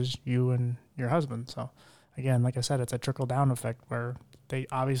 which is you and your husband. So again, like I said, it's a trickle down effect where they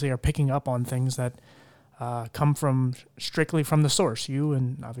obviously are picking up on things that come from strictly from the source, you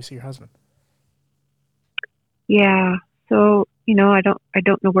and obviously your husband. Yeah. So, I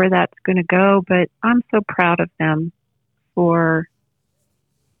don't know where that's going to go, but I'm so proud of them for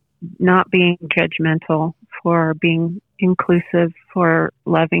not being judgmental, for being inclusive, for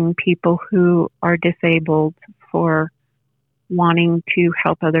loving people who are disabled, for wanting to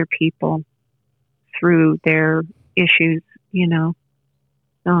help other people through their issues,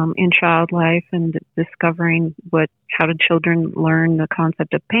 in child life and discovering how do children learn the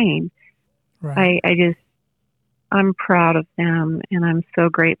concept of pain. Right. I'm proud of them, and I'm so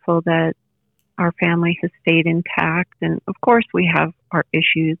grateful that our family has stayed intact. And of course we have our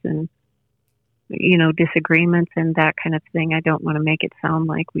issues and, disagreements and that kind of thing. I don't want to make it sound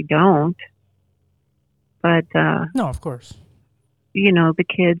like we don't, but, no, of course, the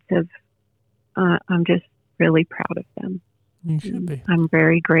kids I'm just really proud of them. You should be. I'm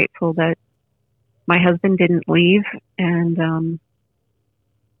very grateful that my husband didn't leave, and,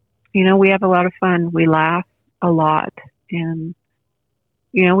 we have a lot of fun. We laugh a lot, and,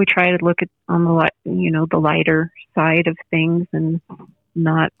 we try to look at on the lighter side of things and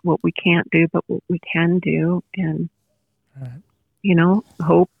not what we can't do, but what we can do. And, right.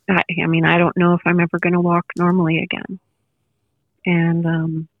 Hope. I don't know if I'm ever going to walk normally again.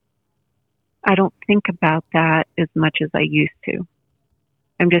 And, I don't think about that as much as I used to.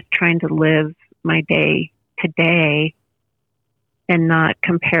 I'm just trying to live my day today and not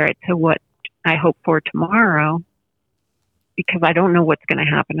compare it to what I hope for tomorrow, because I don't know what's going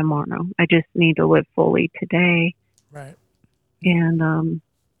to happen tomorrow. I just need to live fully today. Right. And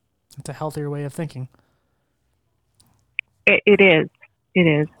it's a healthier way of thinking. It is.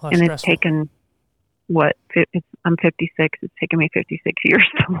 Less and stressful. It's taken I'm 56. It's taken me 56 years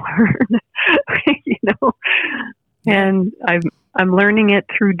to learn, and I'm learning it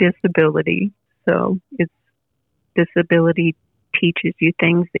through disability. So disability teaches you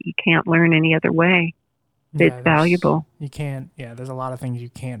things that you can't learn any other way. It's valuable. You can't. Yeah, there's a lot of things you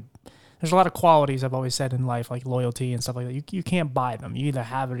can't. There's a lot of qualities I've always said in life, like loyalty and stuff like that. You can't buy them. You either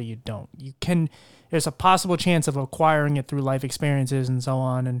have it or you don't. There's a possible chance of acquiring it through life experiences and so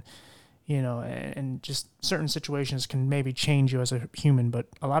on, and and just certain situations can maybe change you as a human. But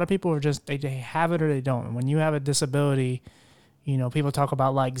a lot of people are just they have it or they don't. And when you have a disability, You know, people talk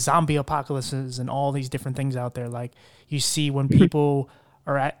about like zombie apocalypses and all these different things out there. Like you see when people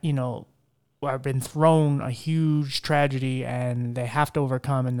are at, you know, have been thrown a huge tragedy and they have to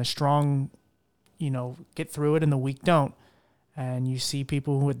overcome, and the strong, you know, get through it and the weak don't. And you see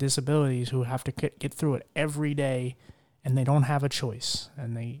people with disabilities who have to get through it every day, and they don't have a choice.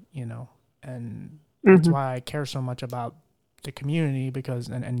 And they, you know, and that's why I care so much about the community, because,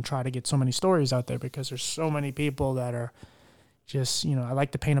 and try to get so many stories out there, because there's so many people that are just, you know, I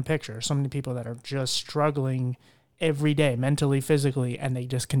like to paint a picture. So many people that are just struggling every day, mentally, physically, and they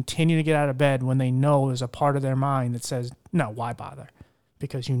just continue to get out of bed when they know there's a part of their mind that says, no, why bother?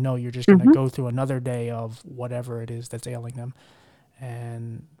 Because you know you're just going to go through another day of whatever it is that's ailing them.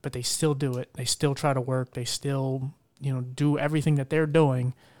 But they still do it. They still try to work. They still, you know, do everything that they're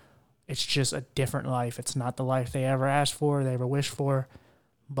doing. It's just a different life. It's not the life they ever asked for, they ever wished for,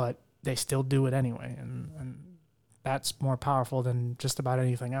 but they still do it anyway. And that's more powerful than just about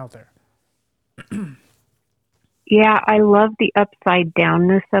anything out there. Yeah, I love the upside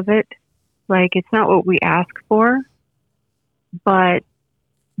downness of it. Like, it's not what we ask for, but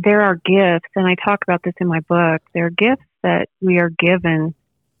there are gifts, and I talk about this in my book. There are gifts that we are given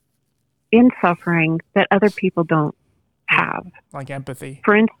in suffering that other people don't have. Like empathy.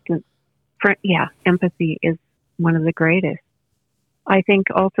 For instance, empathy is one of the greatest. I think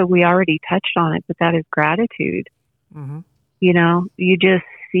also we already touched on it, but that is gratitude. Mm-hmm. You know, you just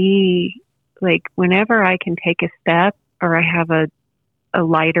see, like, whenever I can take a step or I have a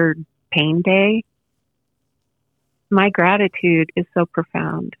lighter pain day, my gratitude is so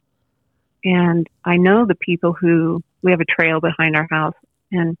profound. And I know the people we have a trail behind our house,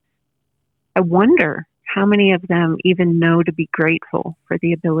 and I wonder how many of them even know to be grateful for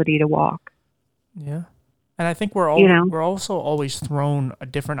the ability to walk. Yeah. And I think we're also always thrown a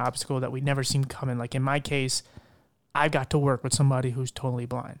different obstacle that we never seen coming. Like in my case, I got to work with somebody who's totally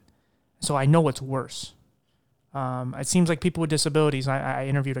blind. So I know what's worse. It seems like people with disabilities, I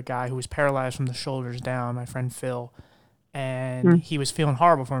interviewed a guy who was paralyzed from the shoulders down, my friend Phil, and he was feeling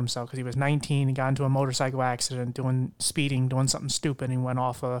horrible for himself because he was 19, he got into a motorcycle accident, doing something stupid, and he went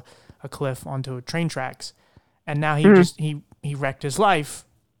off a cliff onto train tracks. And now he wrecked his life,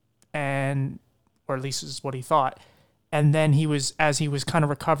 or at least is what he thought. And then as he was kind of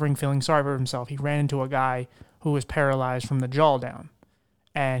recovering, feeling sorry for himself, he ran into a guy who was paralyzed from the jaw down.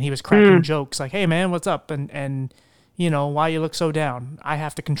 And he was cracking jokes like, hey, man, what's up? And you know, why you look so down? I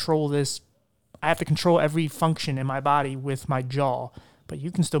have to control this. I have to control every function in my body with my jaw. But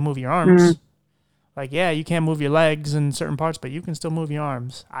you can still move your arms. Like, yeah, you can't move your legs in certain parts, but you can still move your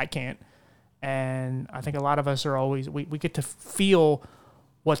arms. I can't. And I think a lot of us are always, we get to feel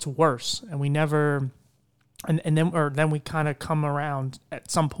what's worse. And we never, and then we kind of come around at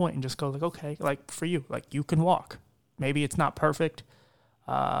some point and just go like, okay, like for you, like you can walk. Maybe it's not perfect.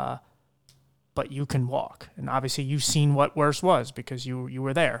 But you can walk, and obviously you've seen what worse was because you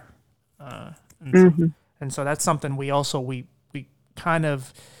were there, and so that's something we kind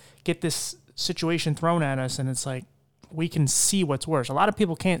of get this situation thrown at us, and it's like we can see what's worse. A lot of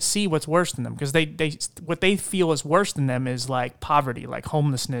people can't see what's worse than them because what they feel is worse than them is like poverty, like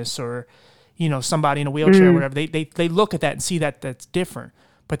homelessness, or you know, somebody in a wheelchair, or whatever. They look at that and see that that's different,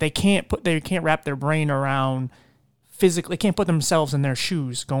 but they can't wrap their brain around. Physically can't put themselves in their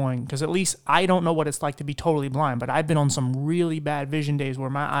shoes going, because at least I don't know what it's like to be totally blind, but I've been on some really bad vision days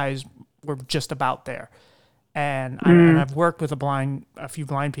where my eyes were just about there. And I've worked with a few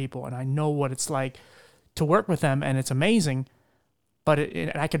blind people, and I know what it's like to work with them, and it's amazing, but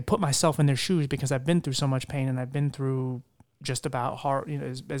I could put myself in their shoes because I've been through so much pain, and I've been through just about hard, you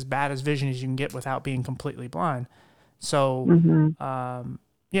know, as bad as vision as you can get without being completely blind. So,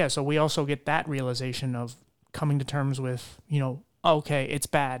 so we also get that realization of coming to terms with, you know, okay, it's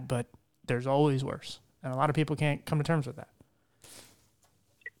bad, but there's always worse. And a lot of people can't come to terms with that.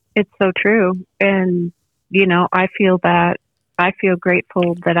 It's so true. And, you know, I feel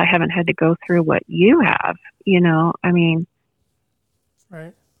grateful that I haven't had to go through what you have, you know, I mean.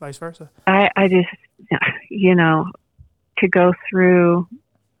 Right. Vice versa. I just, you know, to go through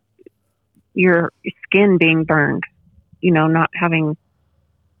your skin being burned, you know, not having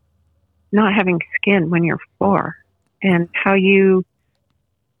skin when you're 4, and how you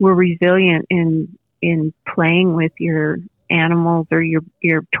were resilient in playing with your animals or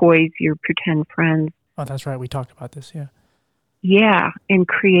your toys, your pretend friends. Oh, that's right. We talked about this. Yeah. Yeah. And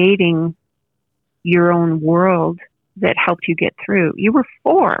creating your own world that helped you get through. You were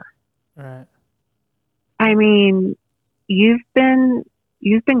 4. Right. I mean, you've been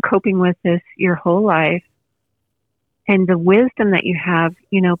coping with this your whole life. And the wisdom that you have,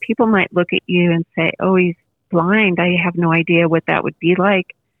 you know, people might look at you and say, oh, blind. I have no idea what that would be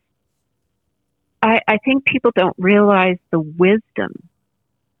like. I think people don't realize the wisdom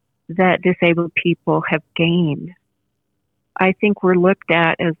that disabled people have gained. I think we're looked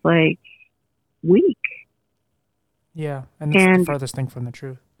at as like weak. Yeah, and it's the furthest thing from the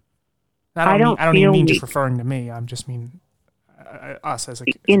truth. I don't even mean weak. Just referring to me. I'm just mean us as a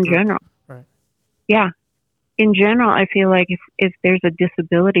in group. General. Right. Yeah. In general, I feel like if there's a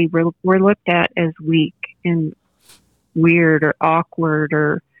disability, we're looked at as weak and weird or awkward,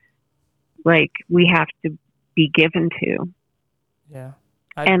 or like we have to be given to. Yeah.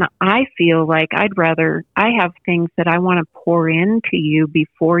 And I feel like I have things that I want to pour into you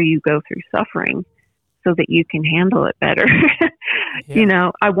before you go through suffering so that you can handle it better. Yeah. You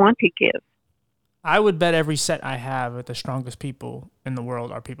know, I want to give. I would bet every set I have that the strongest people in the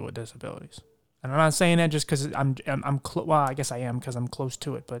world are people with disabilities. And I'm not saying that just because well, I guess I am because I'm close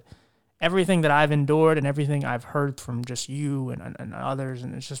to it, but everything that I've endured and everything I've heard from just you and others,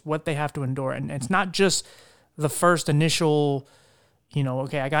 and it's just what they have to endure. And it's not just the first initial,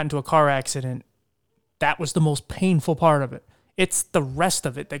 okay, I got into a car accident. That was the most painful part of it. It's the rest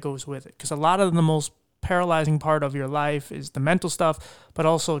of it that goes with it. Because a lot of the most paralyzing part of your life is the mental stuff, but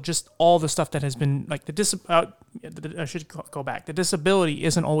also just all the stuff that has been like I should go back. The disability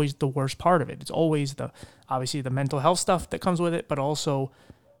isn't always the worst part of it. It's always obviously the mental health stuff that comes with it, but also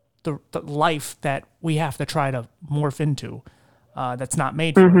the life that we have to try to morph into. That's not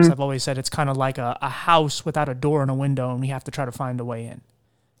made for us. I've always said it's kind of like a house without a door and a window, and we have to try to find a way in.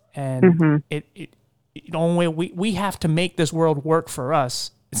 And we have to make this world work for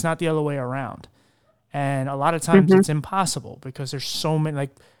us. It's not the other way around. And a lot of times it's impossible because there's so many,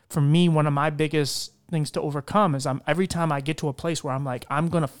 like for me, one of my biggest things to overcome is every time I get to a place where I'm like, I'm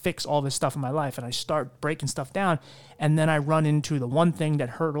going to fix all this stuff in my life, and I start breaking stuff down, and then I run into the one thing that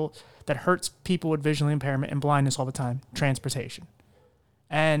hurts people with visual impairment and blindness all the time: transportation.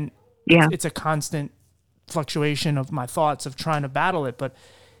 And it's a constant fluctuation of my thoughts of trying to battle it. But,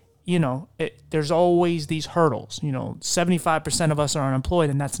 there's always these hurdles. 75% of us are unemployed,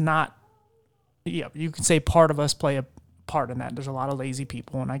 and that's not, you can say part of us play a part in that. There's a lot of lazy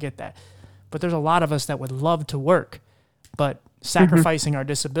people, and I get that. But there's a lot of us that would love to work, but sacrificing our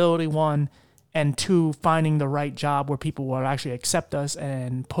disability, one, and two, finding the right job where people will actually accept us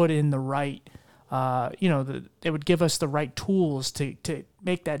and put in the right, they would give us the right tools to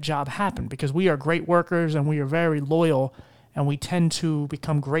make that job happen, because we are great workers and we are very loyal, and we tend to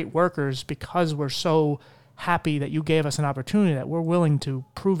become great workers because we're so happy that you gave us an opportunity that we're willing to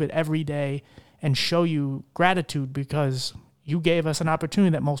prove it every day and show you gratitude because you gave us an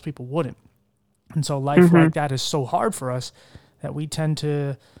opportunity that most people wouldn't. And so life like that is so hard for us that we tend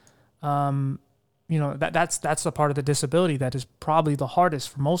to, that's the part of the disability that is probably the hardest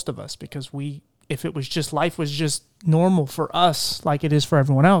for most of us, because if it was just, life was just normal for us like it is for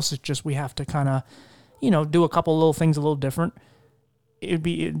everyone else, it's just we have to kind of, do a couple little things a little different. It'd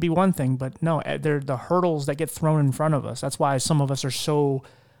be one thing, but no, they're the hurdles that get thrown in front of us. That's why some of us are so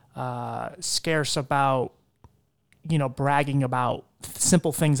scarce about, bragging about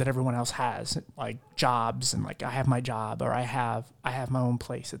simple things that everyone else has, like jobs, and like I have my job, or I have my own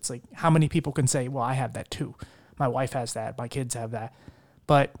place. It's like, how many people can say, well, I have that too. My wife has that. My kids have that.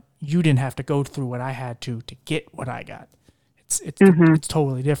 But you didn't have to go through what I had to get what I got. It's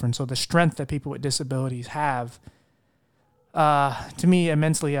totally different. So the strength that people with disabilities have, to me,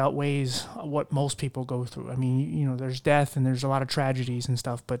 immensely outweighs what most people go through. I mean, there's death and there's a lot of tragedies and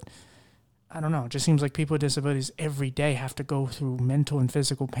stuff, but I don't know. It just seems like people with disabilities every day have to go through mental and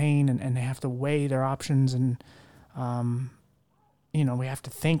physical pain, and they have to weigh their options, and we have to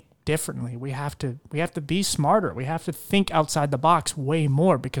think differently. We have to be smarter. We have to think outside the box way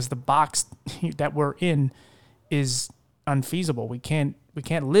more, because the box that we're in is unfeasible. We can't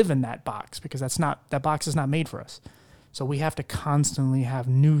live in that box, because that box is not made for us. So we have to constantly have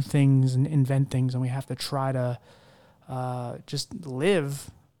new things and invent things, and we have to try to just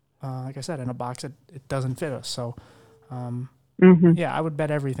live, like I said, in a box that it doesn't fit us. So, I would bet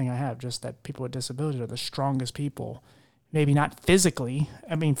everything I have just that people with disabilities are the strongest people. Maybe not physically.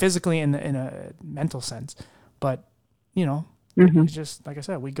 I mean, physically in a mental sense, but it's just like I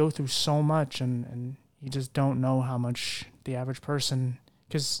said, we go through so much, and you just don't know how much the average person.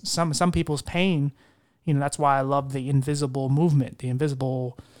 Because some people's pain. That's why I love the invisible movement, the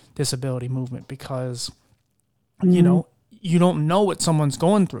invisible disability movement, because, you don't know what someone's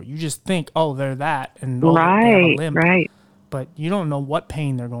going through. You just think, oh, they're that, and they have a limp. Right. But you don't know what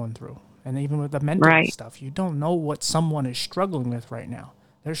pain they're going through. And even with the mental stuff, you don't know what someone is struggling with right now.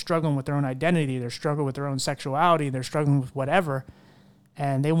 They're struggling with their own identity. They're struggling with their own sexuality. They're struggling with whatever.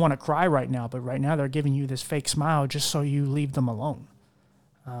 and they want to cry right now, but right now they're giving you this fake smile just so you leave them alone.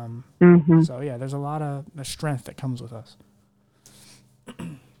 So yeah, there's a lot of the strength that comes with us.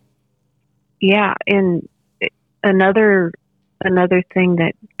 Yeah, and another thing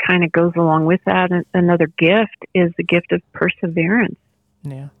that kind of goes along with that, another gift, is the gift of perseverance.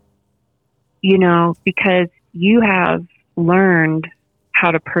 Yeah. You know, because you have learned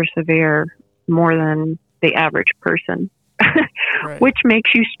how to persevere more than the average person, Right. which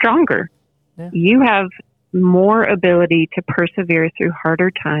makes you stronger. Yeah. You have more ability to persevere through harder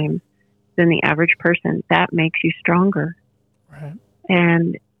times than the average person. That makes you stronger. Right.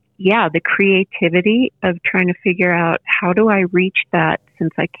 And yeah, the creativity of trying to figure out, how do I reach that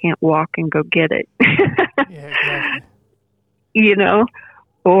since I can't walk and go get it? Yeah, exactly. You know,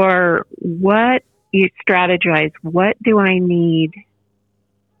 or what you strategize, what do I need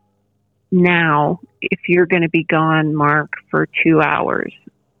now if you're going to be gone, Mark, for 2 hours?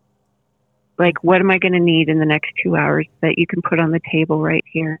 Like, what am I going to need in the next 2 hours that you can put on the table right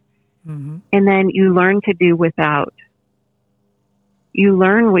here? Mm-hmm. And then you learn to do without. You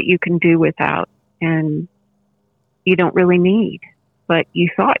learn what you can do without, and you don't really need, but you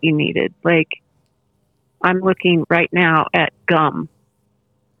thought you needed. Like, I'm looking right now at gum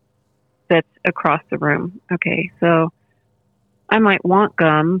that's across the room. Okay, so I might want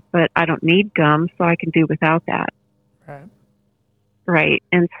gum, but I don't need gum, so I can do without that. Right. Right.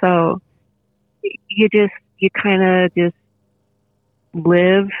 And so you kind of just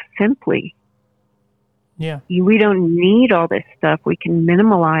live simply. Yeah. We don't need all this stuff. We can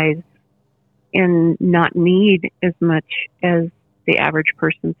minimalize and not need as much as the average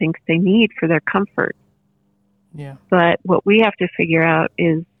person thinks they need for their comfort. Yeah. But what we have to figure out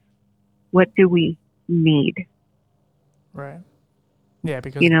is, what do we need? Right. Yeah,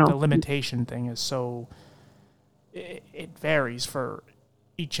 because You know, the limitation thing is so, it varies for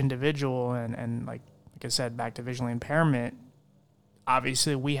each individual, and like I said, back to visual impairment,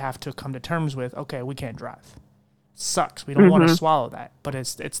 obviously we have to come to terms with, okay, we can't drive. Sucks. We don't want to swallow that. But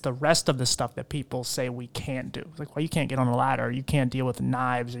it's the rest of the stuff that people say we can't do. It's like, well, you can't get on a ladder, or you can't deal with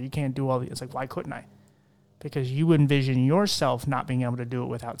knives, or you can't do all these. It's like, why couldn't I? Because you envision yourself not being able to do it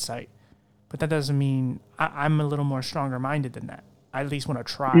without sight. But that doesn't mean I'm a little more stronger minded than that. I at least want to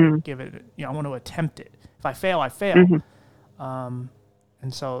try, give it, I want to attempt it. If I fail, I fail.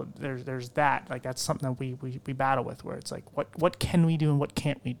 And so there's that. Like, that's something that we battle with, where it's like, what can we do and what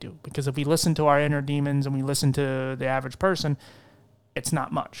can't we do? Because if we listen to our inner demons and we listen to the average person, it's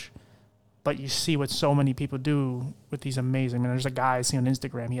not much. But you see what so many people do with these amazing, I mean, there's a guy I see on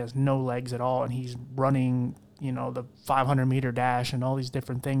Instagram, he has no legs at all, and he's running, the 500-meter dash and all these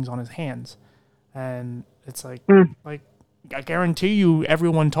different things on his hands. And it's like, I guarantee you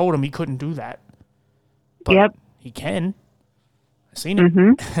everyone told him he couldn't do that. But he can. I've seen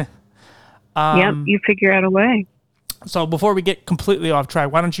it. You figure out a way. So before we get completely off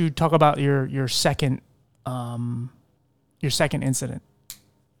track, why don't you talk about your second incident?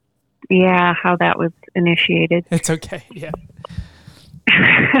 Yeah, how that was initiated. It's okay. Yeah.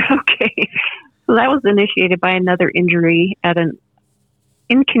 Okay. So that was initiated by another injury at an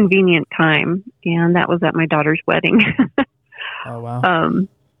inconvenient time, and that was at my daughter's wedding. Oh, wow.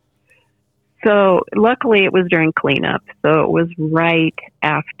 So luckily it was during cleanup, so it was right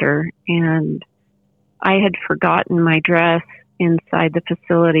after, and I had forgotten my dress inside the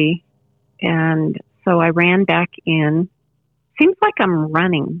facility, and so I ran back in. Seems like I'm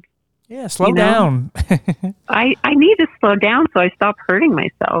running. Yeah, slow down. I need to slow down so I stop hurting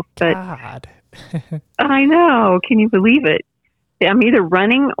myself. But God. I know. Can you believe it? I'm either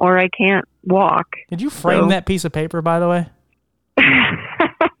running or I can't walk. Did you frame that piece of paper, by the way?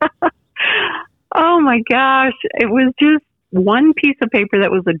 Oh my gosh. It was just one piece of paper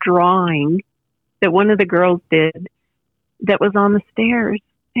that was a drawing that one of the girls did that was on the stairs.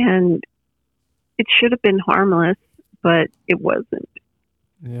 And it should have been harmless, but it wasn't.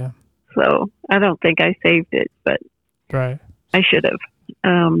 Yeah. So I don't think I saved it, but right. I should have.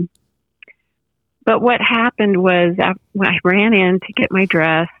 But what happened was I ran in to get my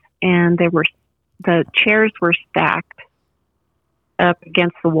dress, and the chairs were stacked up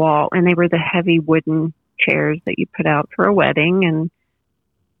against the wall, and they were the heavy wooden chairs that you put out for a wedding, and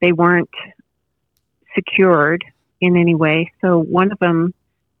they weren't secured in any way. So one of them,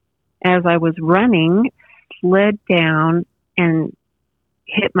 as I was running, slid down and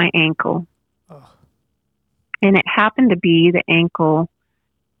hit my ankle. Ugh. And it happened to be the ankle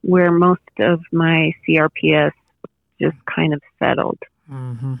where most of my CRPS just kind of settled.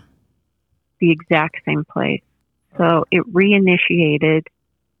 Mm-hmm. The exact same place. So it reinitiated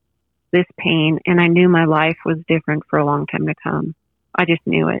this pain, and I knew my life was different for a long time to come. I just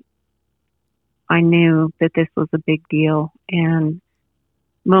knew it. I knew that this was a big deal. And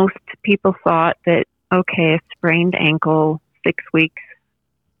most people thought that, okay, a sprained ankle, 6 weeks,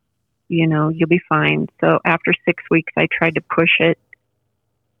 you'll be fine. So after 6 weeks, I tried to push it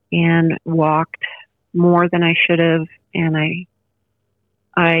and walked more than I should have. And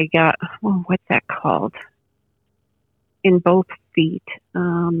I got, what's that called? In both feet.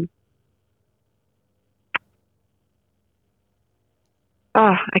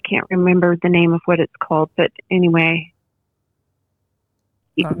 I can't remember the name of what it's called, but anyway,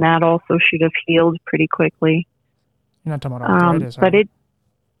 that also should have healed pretty quickly. You're not talking about arthritis, but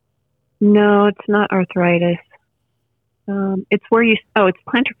no, it's not arthritis. It's where it's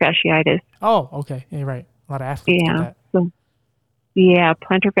plantar fasciitis. Oh, okay. Yeah, you're right. A lot of athletes get that. So,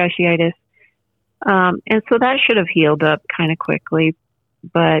 plantar fasciitis. And so that should have healed up kind of quickly,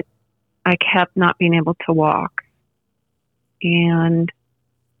 but I kept not being able to walk. And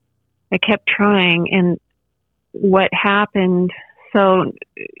I kept trying. And what happened, so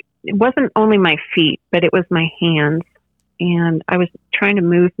it wasn't only my feet, but it was my hands. And I was trying to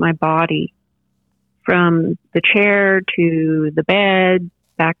move my body from the chair to the bed,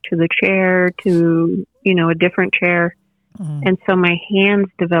 back to the chair to, a different chair. Mm-hmm. And so my hands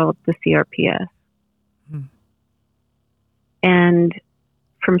developed the CRPS. Mm-hmm. And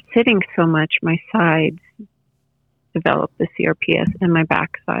from sitting so much, my sides developed the CRPS and my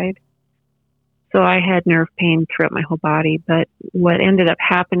backside. So I had nerve pain throughout my whole body. But what ended up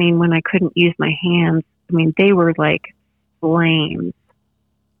happening when I couldn't use my hands, they were like flames.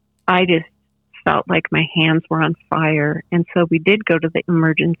 I just felt like my hands were on fire. And so we did go to the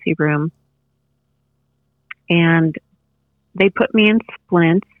emergency room. And they put me in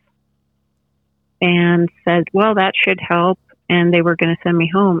splints and said, well, that should help. And they were going to send me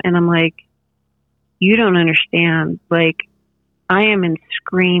home. And I'm like, you don't understand. Like, I am in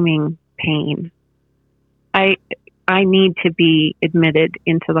screaming pain. I need to be admitted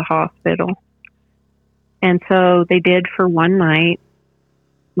into the hospital. And so they did for one night,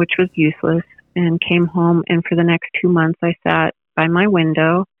 which was useless, and came home. And for the next 2 months, I sat by my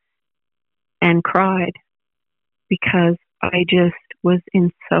window and cried because I just was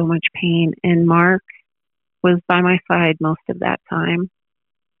in so much pain. And Mark was by my side most of that time.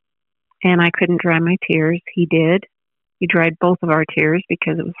 And I couldn't dry my tears. He did. He dried both of our tears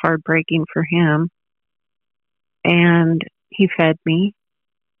because it was heartbreaking for him. And he fed me.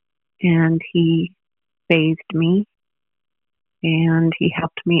 And he bathed me. And he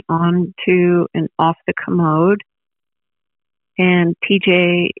helped me on to and off the commode. And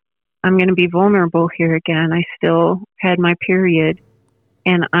TJ, I'm going to be vulnerable here again. I still had my period.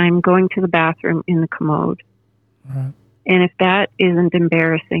 And I'm going to the bathroom in the commode. Right. And if that isn't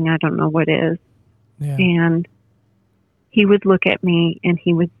embarrassing, I don't know what is. Yeah. And he would look at me and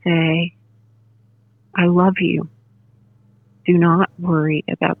he would say, I love you. Do not worry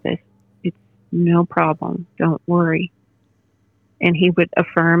about this. It's no problem. Don't worry. And he would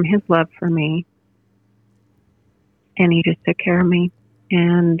affirm his love for me. And he just took care of me.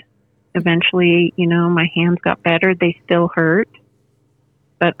 And eventually, my hands got better. They still hurt.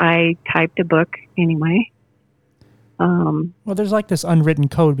 But I typed a book anyway. Well, there's like this unwritten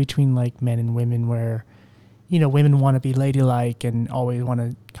code between like men and women where, women want to be ladylike and always want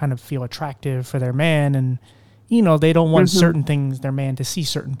to kind of feel attractive for their man. And, they don't want certain things, their man to see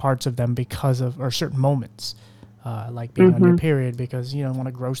certain parts of them or certain moments, like being on your period, because you don't want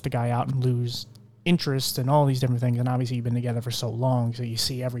to gross the guy out and lose interest and all these different things. And obviously you've been together for so long, so you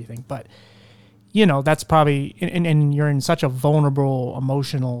see everything. But, that's probably, and you're in such a vulnerable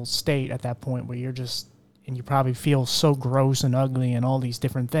emotional state at that point where you're just, and you probably feel so gross and ugly and all these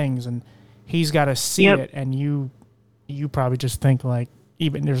different things, and he's got to see it, and you probably just think like,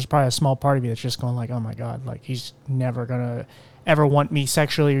 even there's probably a small part of you that's just going like, oh my God, like he's never gonna ever want me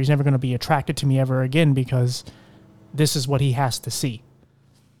sexually, or he's never gonna be attracted to me ever again because this is what he has to see.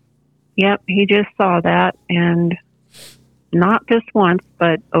 Yep, he just saw that, and not just once,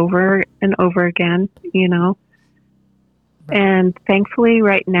 but over and over again, Right. And thankfully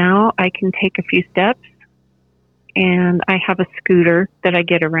right now I can take a few steps. And I have a scooter that I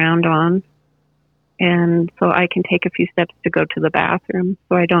get around on. And so I can take a few steps to go to the bathroom.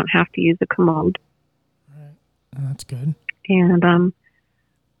 So I don't have to use a commode. Right. That's good. And,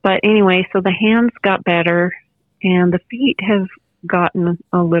 but anyway, so the hands got better and the feet have gotten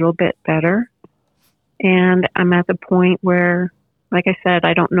a little bit better. And I'm at the point where, like I said,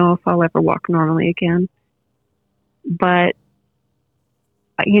 I don't know if I'll ever walk normally again. But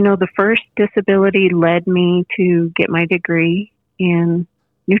the first disability led me to get my degree in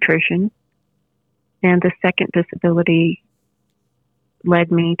nutrition. And the second disability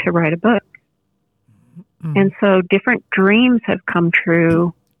led me to write a book. Mm. And so different dreams have come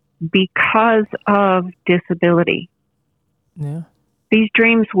true because of disability. Yeah. These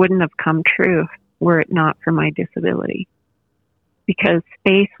dreams wouldn't have come true were it not for my disability, because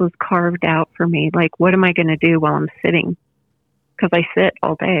space was carved out for me. Like, what am I going to do while I'm sitting? Because I sit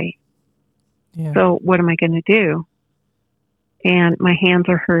all day. Yeah. So what am I going to do? And my hands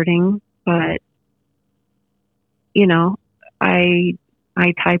are hurting, but, you know, I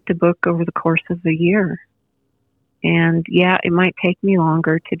typed a book over the course of a year. And yeah, it might take me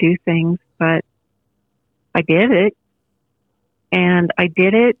longer to do things, but I did it. And I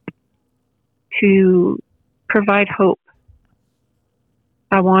did it to provide hope.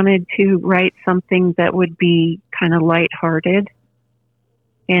 I wanted to write something that would be kind of lighthearted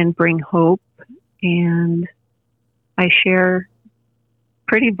and bring hope. And I share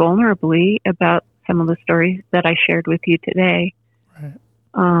pretty vulnerably about some of the stories that I shared with you today. Right.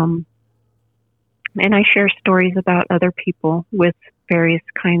 And I share stories about other people with various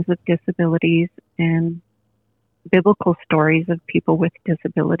kinds of disabilities and biblical stories of people with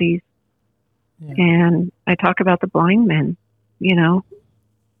disabilities. Yeah. And I talk about the blind men, you know,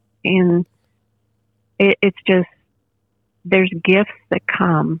 and it's just, there's gifts that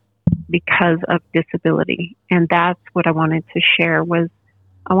come because of disability. And that's what I wanted to share. Was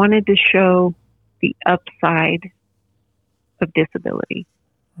I wanted to show the upside of disability.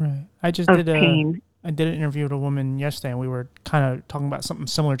 Right. I just of did pain. I did an interview with a woman yesterday, and we were kind of talking about something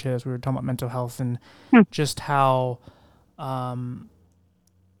similar to this. We were talking about mental health and just how,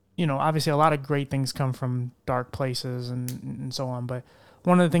 you know, obviously a lot of great things come from dark places and so on. But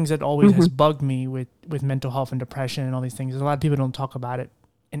one of the things that always has bugged me with mental health and depression and all these things is a lot of people don't talk about it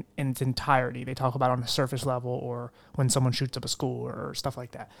in its entirety. They talk about it on a surface level, or when someone shoots up a school or stuff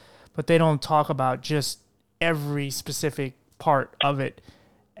like that. But they don't talk about just every specific part of it.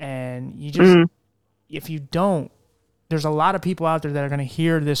 And you just, if you don't, there's a lot of people out there that are going to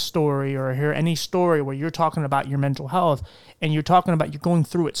hear this story or hear any story where you're talking about your mental health, and you're talking about you're going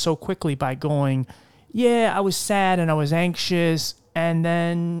through it so quickly by going, yeah, I was sad and I was anxious, and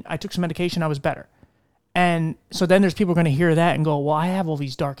then I took some medication, I was better. And so then there's people going to hear that and go, well, I have all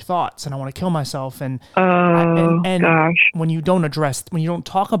these dark thoughts and I want to kill myself. And gosh, when you don't when you don't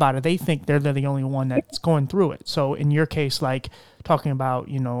talk about it, they think they're the only one that's going through it. So in your case, like talking about,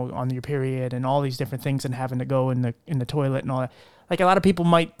 you know, on your period and all these different things and having to go in the toilet and all that, like a lot of people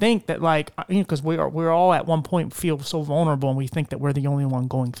might think that, like, you know, because we're all at one point feel so vulnerable and we think that we're the only one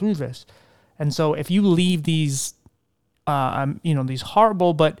going through this. And so if you leave these, you know, these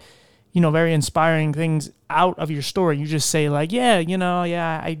horrible but, you know, very inspiring things out of your story, you just say like, yeah, you know,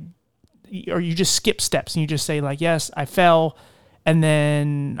 yeah, or you just skip steps and you just say like, yes, I fell and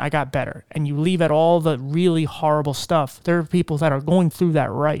then I got better. And you leave out all the really horrible stuff. There are people that are going through that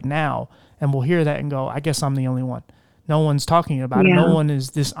right now and will hear that and go, I guess I'm the only one. No one's talking about it. No one is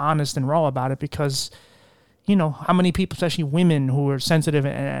this honest and raw about it, because, you know, how many people, especially women who are sensitive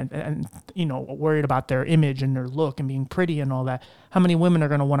and you know, worried about their image and their look and being pretty and all that, how many women are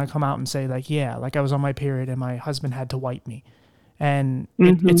going to want to come out and say like, yeah, like I was on my period and my husband had to wipe me. And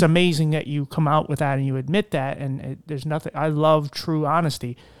it's amazing that you come out with that and you admit that. And there's nothing, I love true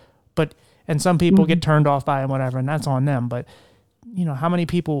honesty, and some people get turned off by it and whatever, and that's on them. But, you know, how many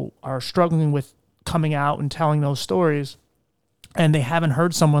people are struggling with coming out and telling those stories, and they haven't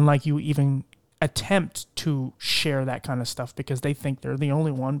heard someone like you even attempt to share that kind of stuff because they think they're the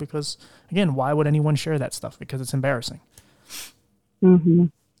only one. Because again, why would anyone share that stuff? Because it's embarrassing.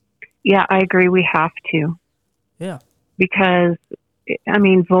 Yeah, I agree. We have to. Yeah. Because, I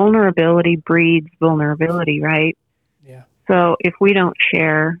mean, vulnerability breeds vulnerability, right? Yeah. So if we don't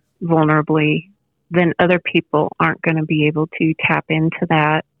share vulnerably, then other people aren't going to be able to tap into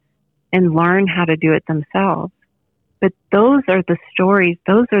that and learn how to do it themselves. But those are the stories,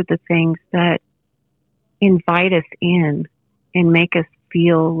 those are the things that invite us in and make us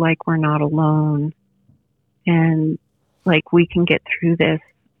feel like we're not alone and like we can get through this.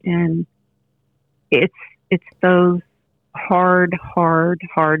 And it's those hard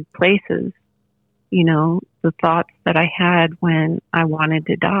places, you know, the thoughts that I had when I wanted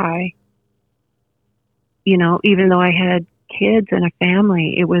to die. You know, even though I had kids and a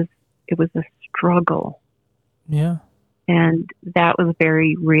family, it was a struggle. Yeah. And that was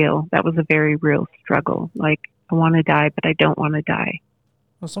very real. That was a very real struggle. Like, I want to die, but I don't want to die.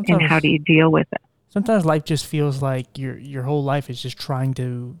 Well, sometimes, and how do you deal with it? Sometimes life just feels like your whole life is just trying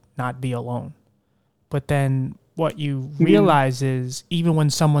to not be alone. But then what you realize is even when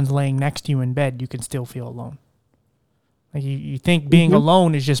someone's laying next to you in bed, you can still feel alone. Like you think being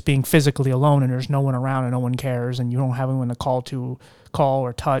alone is just being physically alone and there's no one around and no one cares and you don't have anyone to call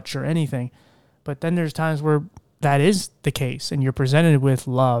or touch or anything. But then there's times where that is the case and you're presented with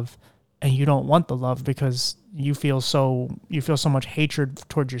love and you don't want the love because you feel so much hatred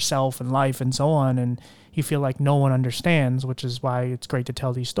towards yourself and life and so on, and you feel like no one understands, which is why it's great to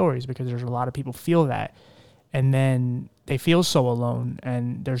tell these stories, because there's a lot of people feel that, and then they feel so alone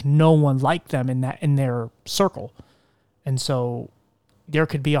and there's no one like them in their circle. And so there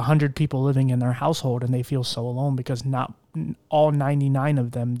could be 100 people living in their household and they feel so alone because not all 99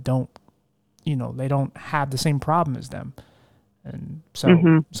 of them don't have the same problem as them. And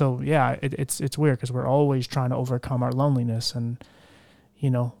so yeah, it's weird because we're always trying to overcome our loneliness, and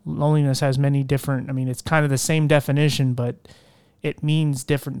loneliness has many different, it's kind of the same definition, but it means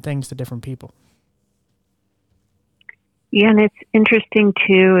different things to different people. Yeah, and it's interesting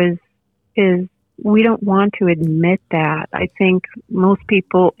too is we don't want to admit that. I think most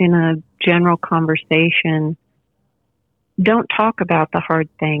people in a general conversation don't talk about the hard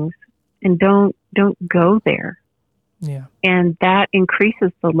things and don't go there. Yeah. And that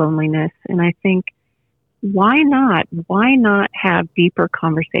increases the loneliness. And I think, why not have deeper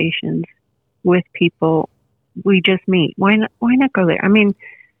conversations with people we just meet? Why not go there?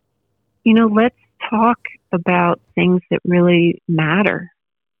 Let's talk about things that really matter.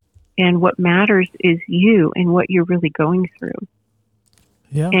 And what matters is you and what you're really going through.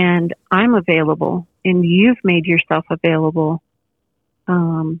 Yeah. And I'm available, and you've made yourself available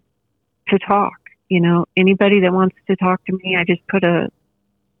to talk. Anybody that wants to talk to me, I just put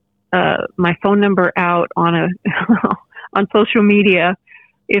my phone number out on on social media.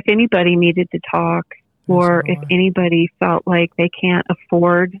 If anybody needed to talk, or if anybody felt like they can't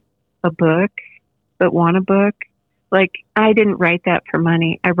afford a book but want a book, like, I didn't write that for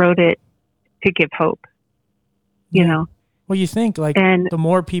money. I wrote it to give hope. Well, you think the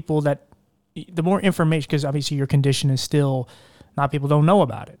more people the more information, because obviously your condition is still, not people don't know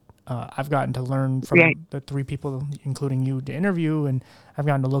about it. I've gotten to learn from the 3 people, including you, to interview, and I've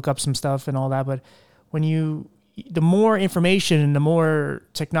gotten to look up some stuff and all that. But the more information and the more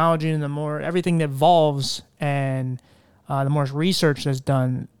technology and the more everything that evolves and the more research that's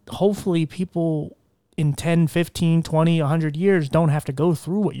done, hopefully people in 10, 15, 20, 100 years don't have to go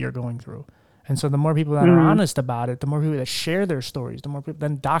through what you're going through. And so the more people that are honest about it, the more people that share their stories, the more people,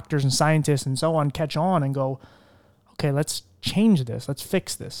 then doctors and scientists and so on catch on and go, okay, let's change this. Let's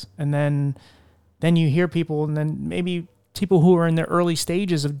fix this. And then you hear people, and then maybe people who are in their early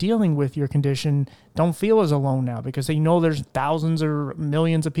stages of dealing with your condition don't feel as alone now because they know there's thousands or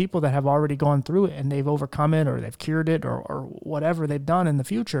millions of people that have already gone through it and they've overcome it or they've cured it or whatever they've done in the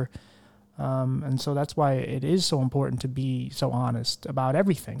future. And so that's why it is so important to be so honest about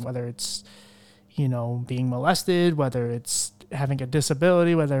everything, whether it's, being molested, whether it's having a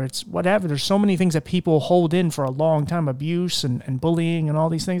disability, whether it's whatever. There's so many things that people hold in for a long time, abuse and bullying and all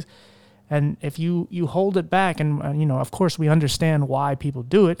these things. And if you hold it back, and of course we understand why people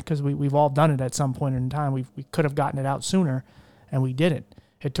do it, because we've all done it at some point in time. We could have gotten it out sooner, and we didn't.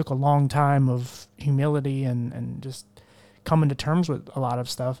 It took a long time of humility and just coming to terms with a lot of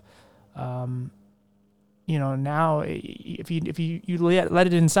stuff. Now if you let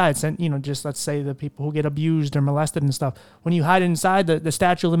it inside, just let's say the people who get abused or molested and stuff, when you hide it inside, the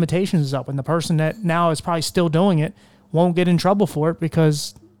statute of limitations is up, and the person that now is probably still doing it won't get in trouble for it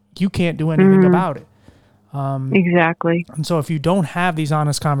because you can't do anything about it. Exactly. And so if you don't have these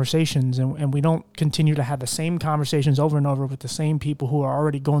honest conversations and we don't continue to have the same conversations over and over with the same people who are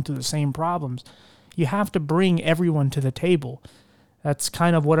already going through the same problems, you have to bring everyone to the table. That's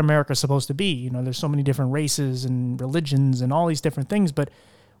kind of what America's supposed to be. There's so many different races and religions and all these different things, but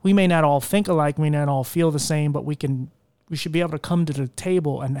we may not all think alike, we may not all feel the same, but we should be able to come to the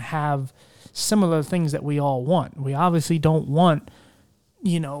table and have similar things that we all want. We obviously don't want,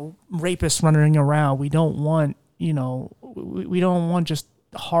 rapists running around. We don't want, we don't want just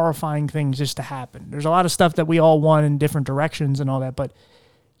horrifying things just to happen. There's a lot of stuff that we all want in different directions and all that, but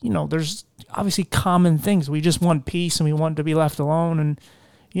there's obviously common things. We just want peace and we want to be left alone. And,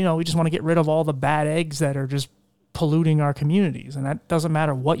 we just want to get rid of all the bad eggs that are just polluting our communities. And that doesn't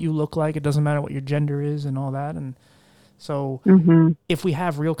matter what you look like. It doesn't matter what your gender is and all that. And so if we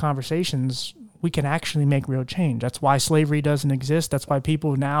have real conversations, we can actually make real change. That's why slavery doesn't exist. That's why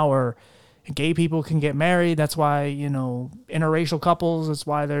people now are, gay people can get married. That's why, interracial couples, that's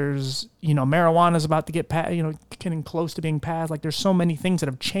why there's, marijuana is about to get getting close to being passed. Like, there's so many things that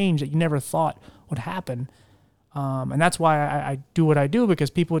have changed that you never thought would happen. And that's why I do what I do,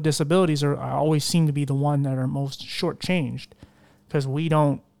 because people with disabilities are always seem to be the one that are most shortchanged, because we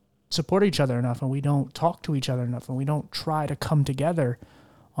don't support each other enough, and we don't talk to each other enough, and we don't try to come together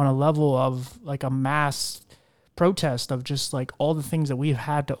on a level of like a mass protest of just like all the things that we've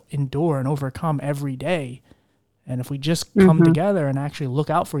had to endure and overcome every day. And if we just come together and actually look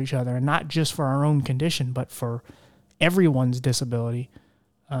out for each other, and not just for our own condition, but for everyone's disability,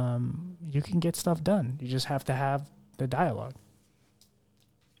 you can get stuff done. You just have to have the dialogue.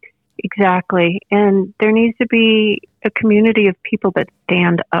 Exactly. And there needs to be a community of people that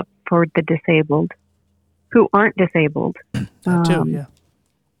stand up for the disabled who aren't disabled. That too, yeah.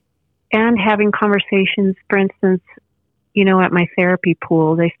 And having conversations, for instance, at my therapy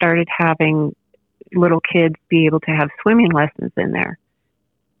pool, they started having little kids be able to have swimming lessons in there.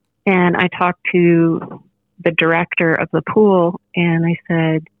 And I talked to the director of the pool and I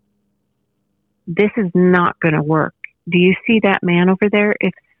said, this is not going to work. Do you see that man over there?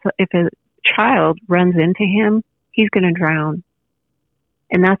 If a child runs into him, he's going to drown.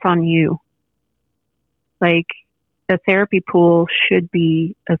 And that's on you. Like, a therapy pool should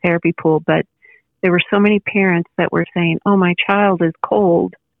be a therapy pool, but there were so many parents that were saying, oh, my child is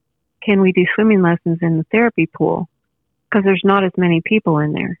cold. Can we do swimming lessons in the therapy pool? Because there's not as many people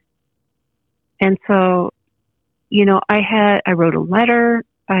in there. And so, I wrote a letter.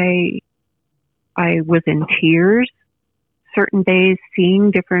 I was in tears certain days,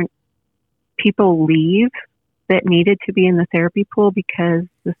 seeing different people leave that needed to be in the therapy pool because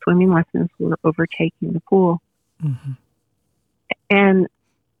the swimming lessons were overtaking the pool. Mm-hmm. And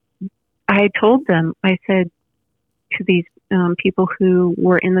I told them, I said to these people who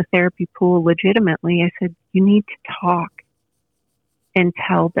were in the therapy pool legitimately, I said, you need to talk and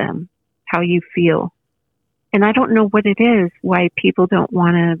tell them how you feel. And I don't know what it is, why people don't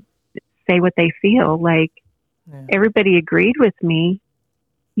want to say what they feel. Like, everybody agreed with me,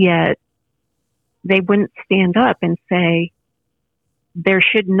 yet they wouldn't stand up and say, there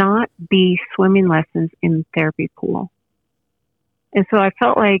should not be swimming lessons in the therapy pool. And so I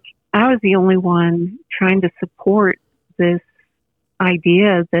felt like I was the only one trying to support this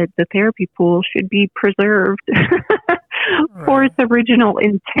idea that the therapy pool should be preserved for its original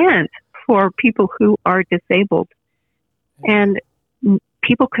intent for people who are disabled. And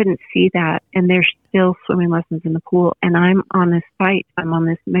people couldn't see that, and there's still swimming lessons in the pool. And I'm on this fight. I'm on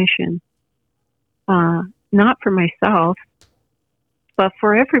this mission, not for myself, but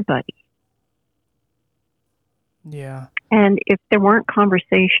for everybody. Yeah. And if there weren't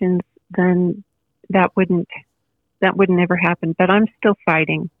conversations, then that wouldn't ever happen. But I'm still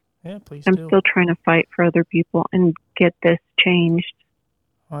fighting. Yeah, please I'm do. still trying to fight for other people and get this changed.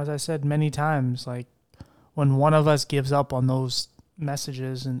 Well, as I said many times, like, when one of us gives up on those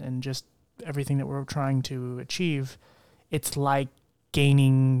messages and just everything that we're trying to achieve, it's like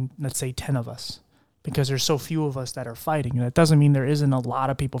gaining, let's say, 10 of us, because there's so few of us that are fighting. And it doesn't mean there isn't a lot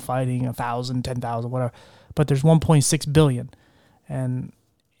of people fighting, 1,000, 10,000, whatever, but there's 1.6 billion. And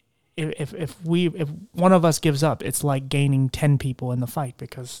if one of us gives up, it's like gaining 10 people in the fight,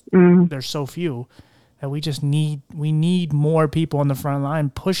 because there's so few that we need more people on the front line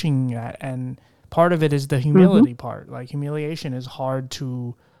pushing that. And part of it is the humility part. Like, humiliation is hard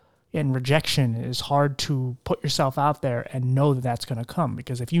to, and rejection is hard to put yourself out there and know that that's going to come.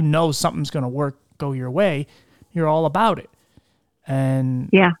 Because if you know something's going to go your way, you're all about it.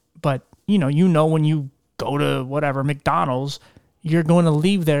 And but when you go to whatever McDonald's, you're going to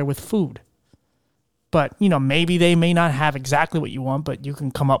leave there with food. But maybe they may not have exactly what you want, but you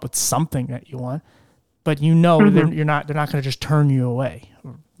can come up with something that you want. But they're not going to just turn you away,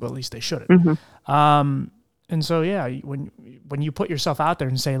 or at least they shouldn't. And so, when you put yourself out there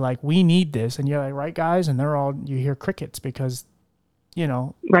and say, like, we need this, and you're like, right, guys, and you hear crickets, because,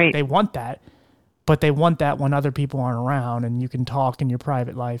 they want that, but they want that when other people aren't around and you can talk in your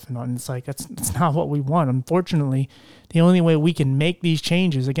private life. And it's like, that's not what we want. Unfortunately, the only way we can make these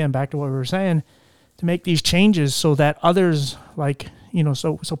changes, again, back to what we were saying, to make these changes so that others, like,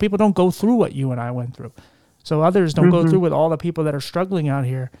 so people don't go through what you and I went through. So others don't go through with all the people that are struggling out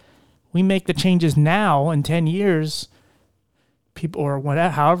here. We make the changes now. In 10 years, people, or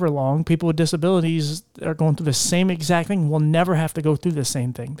whatever, however long, people with disabilities are going through the same exact thing will never have to go through the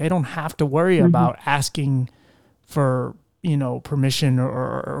same thing. They don't have to worry about asking for, permission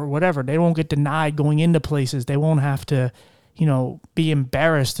or whatever. They won't get denied going into places. They won't have to, be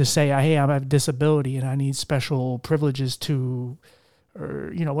embarrassed to say, hey, I have a disability and I need special privileges to,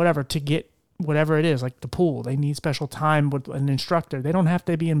 or, whatever, to get whatever it is, like the pool. They need special time with an instructor. They don't have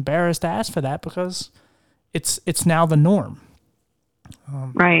to be embarrassed to ask for that, because it's now the norm.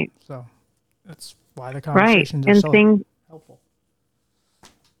 Right. So that's why the conversations are so helpful.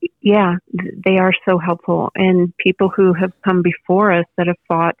 yeah, they are so helpful. And people who have come before us that have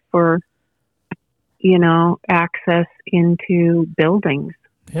fought for, access into buildings.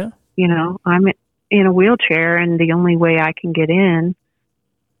 Yeah. I'm in a wheelchair, and the only way I can get in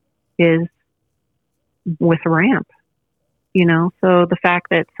is with a ramp. So the fact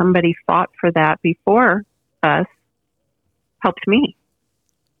that somebody fought for that before us helped me.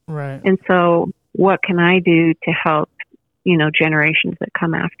 Right. And so what can I do to help, generations that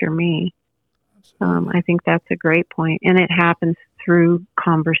come after me? I think that's a great point. And it happens through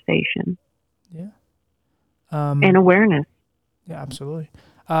conversation. Yeah. And awareness. Yeah, absolutely.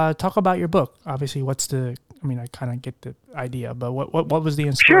 Talk about your book. Obviously, I kind of get the idea, but what was the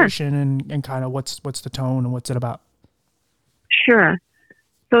inspiration? Sure. and kind of what's the tone and what's it about? Sure.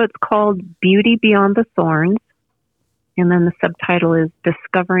 So it's called Beauty Beyond the Thorns. And then the subtitle is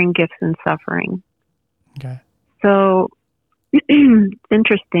Discovering Gifts in Suffering. Okay. So it's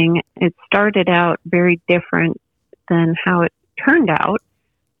interesting. It started out very different than how it turned out.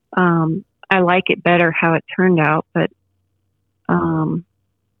 I like it better how it turned out, but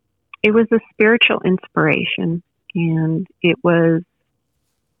it was a spiritual inspiration. And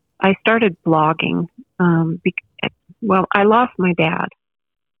I started blogging. I lost my dad.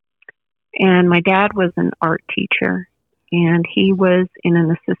 And my dad was an art teacher. And he was in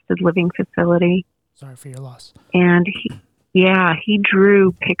an assisted living facility. Sorry for your loss. And he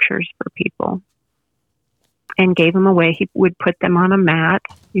drew pictures for people and gave them away. He would put them on a mat.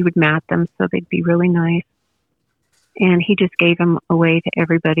 He would mat them so they'd be really nice. And he just gave them away to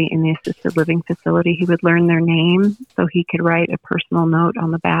everybody in the assisted living facility. He would learn their name so he could write a personal note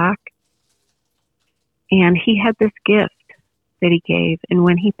on the back. And he had this gift that he gave. And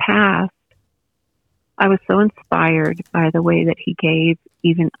when he passed, I was so inspired by the way that he gave,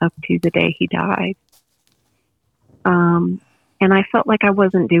 even up to the day he died. And I felt like I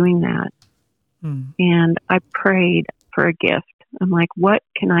wasn't doing that. And I prayed for a gift. I'm like, what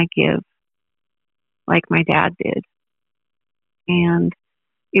can I give like my dad did? And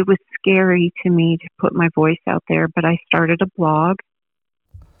it was scary to me to put my voice out there, but I started a blog.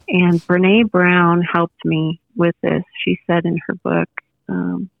 And Brene Brown helped me with this. She said in her book,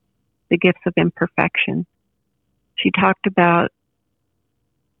 The Gifts of Imperfection, she talked about,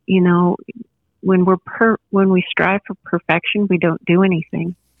 when we strive for perfection, we don't do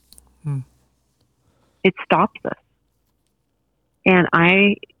anything. It stops us. And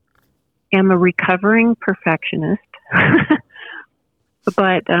I am a recovering perfectionist,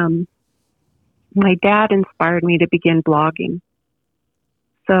 but my dad inspired me to begin blogging.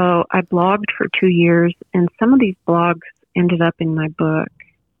 So I blogged for 2 years, and some of these blogs ended up in my book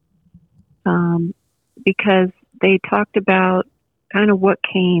because they talked about kind of what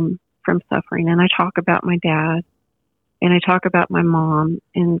came from suffering. And I talk about my dad, and I talk about my mom,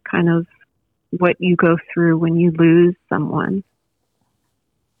 and kind of what you go through when you lose someone,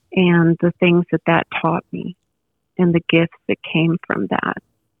 and the things that taught me, and the gifts that came from that.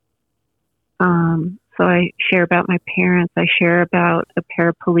 So I share about my parents. I share about a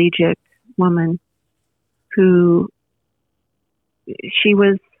paraplegic woman who she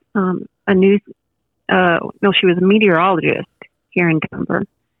was she was a meteorologist here in Denver,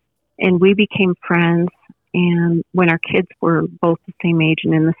 and we became friends. And when our kids were both the same age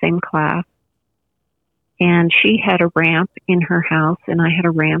and in the same class, and she had a ramp in her house, and I had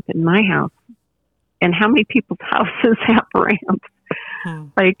a ramp in my house. And how many people's houses have ramps?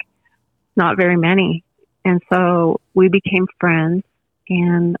 Like, not very many. And so we became friends,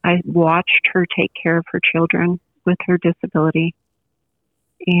 and I watched her take care of her children with her disability.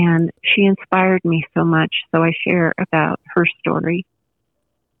 And she inspired me so much. So I share about her story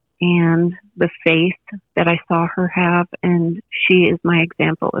and the faith that I saw her have. And she is my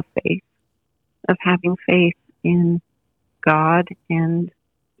example of faith, of having faith in God and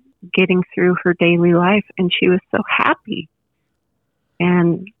getting through her daily life. And she was so happy.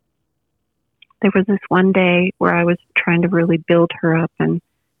 And there was this one day where I was trying to really build her up and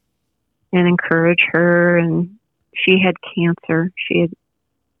encourage her. And she had cancer. She had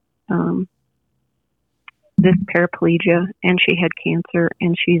this paraplegia, and she had cancer,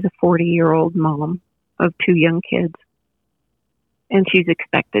 and she's a 40-year-old mom of 2 young kids. And she's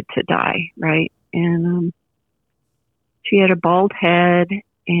expected to die, right? And she had a bald head,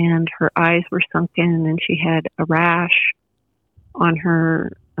 and her eyes were sunken, and she had a rash on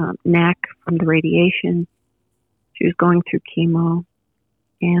her neck from the radiation. She was going through chemo.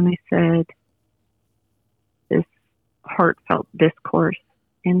 And I said, this heartfelt discourse.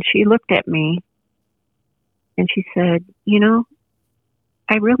 And she looked at me, and she said,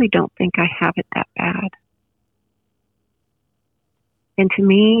 I really don't think I have it that bad. And to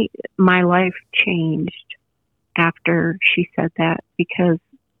me, my life changed after she said that, because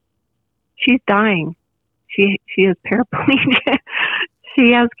she's dying. She is paraplegic.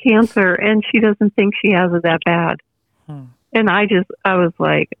 She has cancer, and she doesn't think she has it that bad. And I was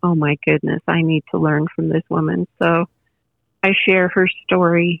like, oh my goodness, I need to learn from this woman. So I share her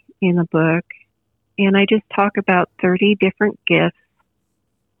story in the book, and I just talk about 30 different gifts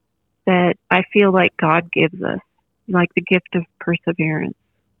that I feel like God gives us, like the gift of perseverance,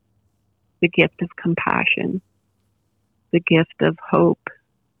 the gift of compassion, the gift of hope,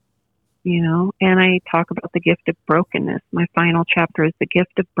 and I talk about the gift of brokenness. My final chapter is the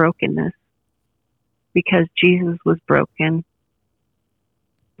gift of brokenness, because Jesus was broken,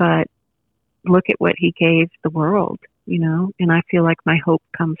 but look at what he gave the world, and I feel like my hope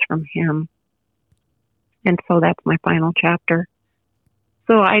comes from him. And so that's my final chapter.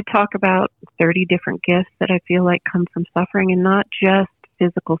 So I talk about 30 different gifts that I feel like come from suffering, and not just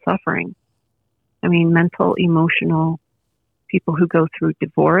physical suffering. I mean, mental, emotional. People who go through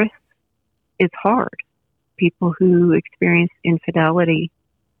divorce, it's hard. People who experience infidelity,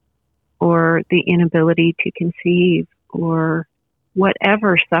 or the inability to conceive, or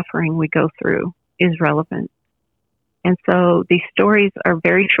whatever suffering we go through is relevant. And so these stories are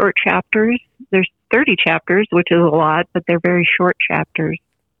very short chapters. There's 30 chapters, which is a lot, but they're very short chapters.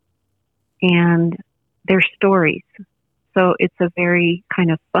 And they're stories. So it's a very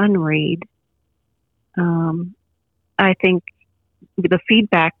kind of fun read. I think the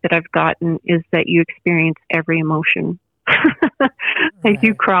feedback that I've gotten is that you experience every emotion. Like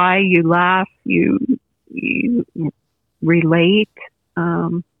you cry, you laugh, you relate.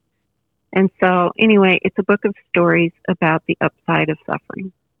 And so anyway, it's a book of stories about the upside of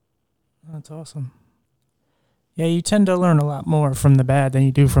suffering. That's awesome. Yeah, you tend to learn a lot more from the bad than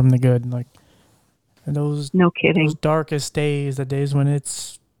you do from the good. Like those, no kidding, those darkest days, the days when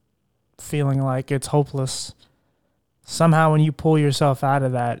it's feeling like it's hopeless. Somehow, when you pull yourself out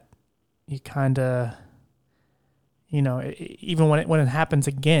of that, you kind of, even when it happens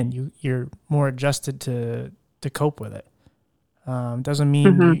again, you're more adjusted to cope with it. Doesn't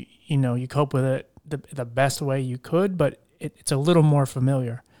mean you cope with it the best way you could, but it's a little more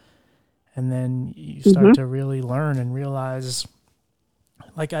familiar. And then you start to really learn and realize,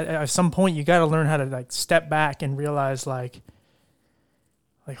 like at some point, you got to learn how to like step back and realize like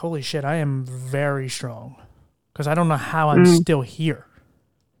holy shit, I am very strong, because I don't know how I'm still here,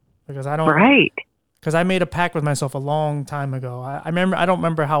 because I don't. Right. Because I made a pact with myself a long time ago. I remember. I don't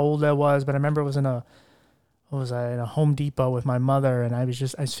remember how old I was, but I remember it was in a Home Depot with my mother, and I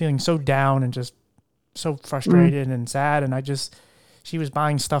was feeling so down and just so frustrated and sad, and she was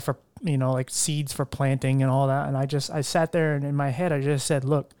buying stuff for, like seeds for planting and all that, and I sat there, and in my head I just said,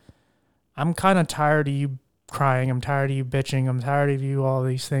 look, I'm kind of tired of you crying, I'm tired of you bitching, I'm tired of you all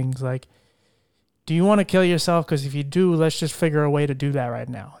these things. Like, do you want to kill yourself? Because if you do, let's just figure a way to do that right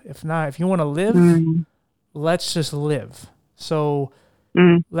now. If not, if you want to live, let's just live. So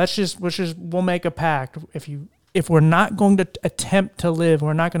we'll make a pact. If we're not going to attempt to live,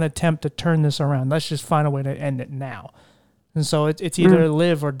 we're not going to attempt to turn this around. Let's just find a way to end it now. And so it's either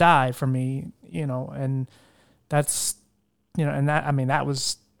live or die for me, and that's, that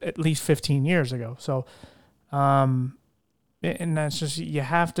was at least 15 years ago. So, and that's just, you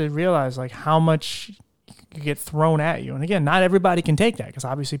have to realize like how much you get thrown at you. And again, not everybody can take that, because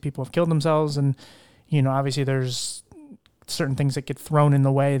obviously people have killed themselves, and, obviously there's certain things that get thrown in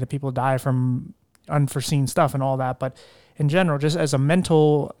the way, that people die from unforeseen stuff and all that. But in general, just as a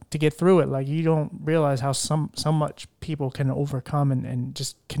mental, to get through it, like you don't realize how so much people can overcome and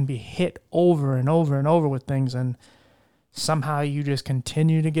just can be hit over and over and over with things. And somehow you just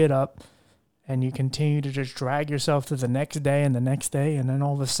continue to get up, and you continue to just drag yourself to the next day and the next day. And then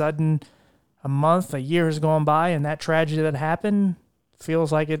all of a sudden, a month, a year has gone by, and that tragedy that happened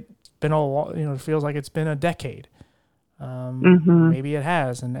feels like it's been feels like it's been a decade. Maybe it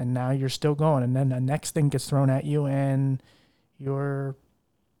has, and now you're still going, and then the next thing gets thrown at you, and you're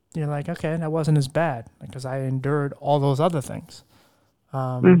like, okay, that wasn't as bad, because I endured all those other things.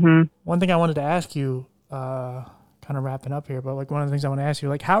 One thing I wanted to ask you, kind of wrapping up here, but like one of the things I want to ask you,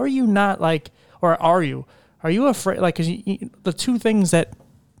 like, how are you not like, or are you afraid, like, because the two things that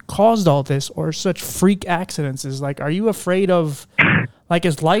caused all this are such freak accidents, is like, are you afraid of, like,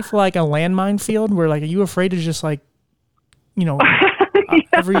 is life like a landmine field where, like, are you afraid to just like,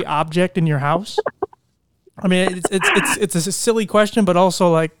 every object in your house? I mean, it's a silly question, but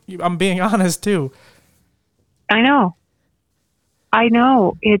also like, I'm being honest too. I know.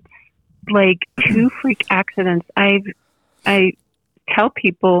 It's like two freak accidents. I tell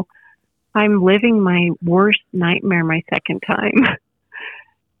people I'm living my worst nightmare my second time.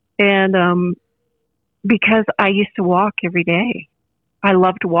 And because I used to walk every day, I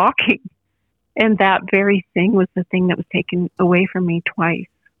loved walking. And that very thing was the thing that was taken away from me twice.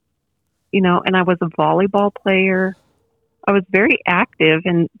 And I was a volleyball player. I was very active,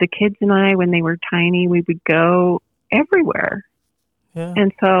 and the kids and I, when they were tiny, we would go everywhere. Yeah.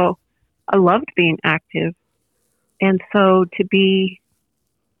 And so I loved being active. And so to be,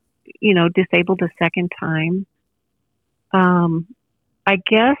 disabled a second time, I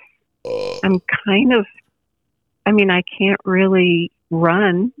guess I'm I can't really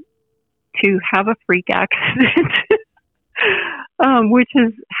run to have a freak accident, which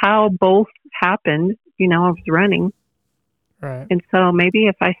is how both happened. I was running. Right. And so maybe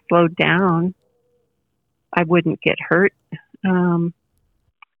if I slowed down, I wouldn't get hurt.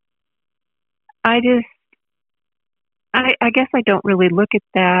 I guess I don't really look at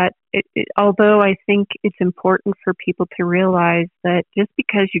that. Although I think it's important for people to realize that just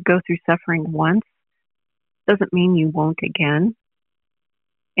because you go through suffering once doesn't mean you won't again.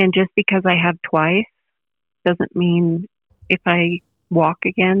 And just because I have twice doesn't mean if I walk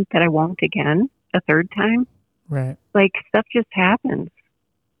again that I won't again a third time. Right. Like, stuff just happens,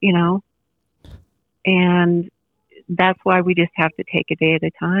 and that's why we just have to take a day at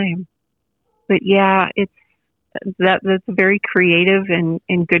a time. But yeah, that's a very creative and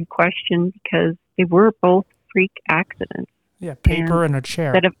good question, because they were both freak accidents. Yeah, paper and a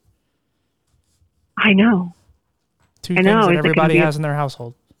chair. I know. Two things that everybody has in their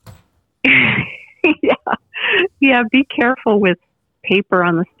household. Yeah. Be careful with paper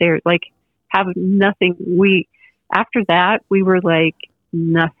on the stairs. Like, have nothing. After that, we were like,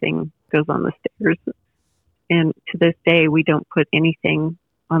 nothing goes on the stairs. And to this day, we don't put anything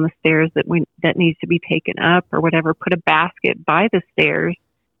on the stairs that needs to be taken up or whatever. Put a basket by the stairs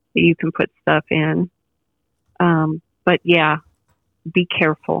that you can put stuff in. But yeah, be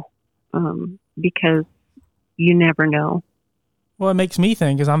careful, because you never know. Well, it makes me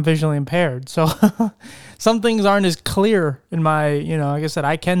think, because I'm visually impaired. So some things aren't as clear in my, like I said,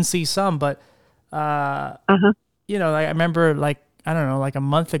 I can see some, but, I remember, I don't know, like a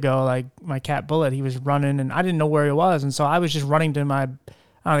month ago, like my cat Bullet, he was running and I didn't know where he was. And so I was just running to I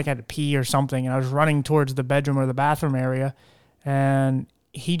don't think I had to pee or something. And I was running towards the bedroom or the bathroom area, and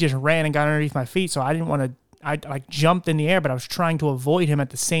he just ran and got underneath my feet. So I didn't want to, I jumped in the air, but I was trying to avoid him at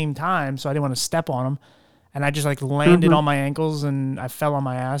the same time. So I didn't want to step on him. And I just landed on my ankles and I fell on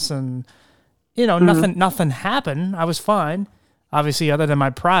my ass, and, nothing happened. I was fine, obviously, other than my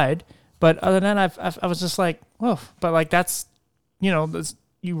pride. But other than that, I was just like, whoa. But that's,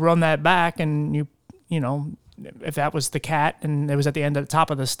 you run that back, and if that was the cat and it was at the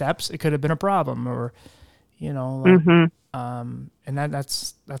top of the steps, it could have been a problem, or, and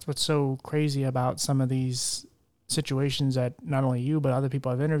that's what's so crazy about some of these situations that not only you, but other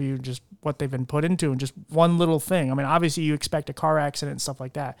people I've interviewed, just what they've been put into, and just one little thing. I mean, obviously you expect a car accident and stuff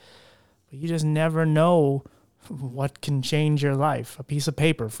like that, but you just never know what can change your life. A piece of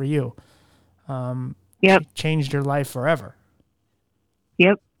paper for you. Changed your life forever.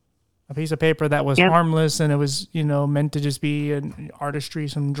 Yep. A piece of paper that was harmless, and it was, meant to just be an artistry,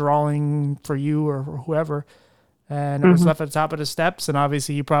 some drawing for you or whoever. And it was left at the top of the steps. And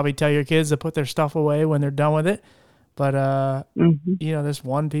obviously you probably tell your kids to put their stuff away when they're done with it. But, this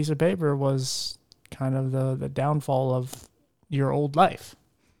one piece of paper was kind of the downfall of your old life.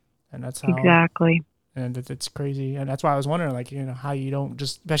 And that's how. Exactly. And it's crazy. And that's why I was wondering, how you don't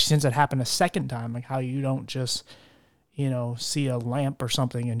just, especially since it happened a second time, how you don't just, see a lamp or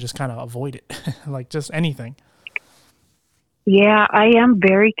something and just kind of avoid it, just anything. Yeah, I am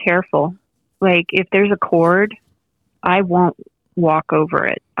very careful. If there's a cord, I won't walk over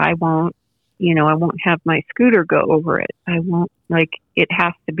it. I won't, I won't have my scooter go over it. I won't, it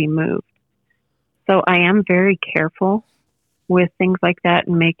has to be moved. So I am very careful with things like that,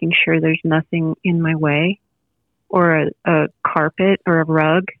 and making sure there's nothing in my way, or a carpet or a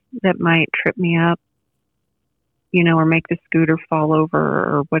rug that might trip me up, or make the scooter fall over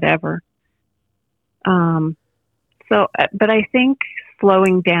or whatever. But I think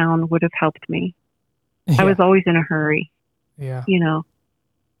slowing down would have helped me. Yeah. I was always in a hurry. Yeah.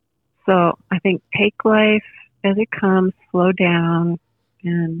 So I think take life as it comes, slow down,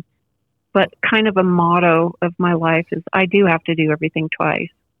 but kind of a motto of my life is I do have to do everything twice.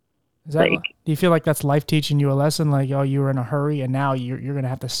 Is that, do you feel like that's life teaching you a lesson? You were in a hurry, and now you're going to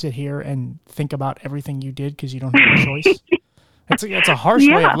have to sit here and think about everything you did because you don't have a choice? It's a harsh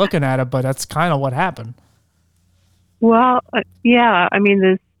way of looking at it, but that's kind of what happened. Well, yeah. I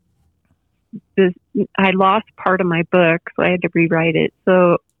mean, I lost part of my book, so I had to rewrite it.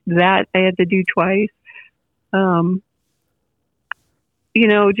 So that I had to do twice.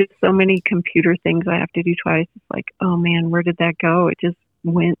 just so many computer things I have to do twice. It's like, oh man, where did that go? It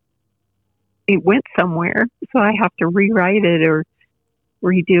went somewhere. So I have to rewrite it or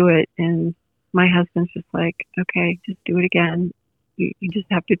redo it. And my husband's just like, okay, just do it again. You just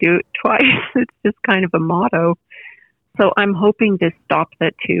have to do it twice. It's just kind of a motto. So I'm hoping this stops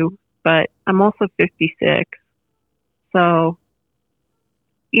that too. But I'm also 56. So,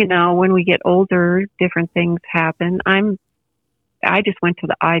 when we get older, different things happen. I just went to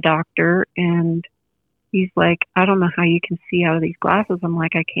the eye doctor and he's like, I don't know how you can see out of these glasses. I'm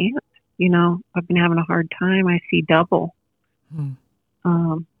like, I can't. I've been having a hard time. I see double.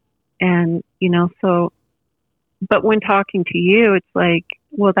 And, so, but when talking to you, it's like,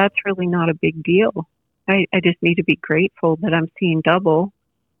 well, that's really not a big deal. I just need to be grateful that I'm seeing double,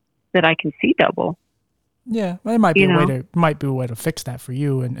 that I can see double. Yeah, it might be a way to fix that for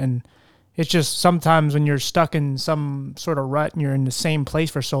you. And it's just sometimes when you're stuck in some sort of rut and you're in the same place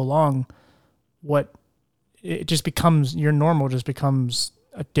for so long, it just becomes, your normal just becomes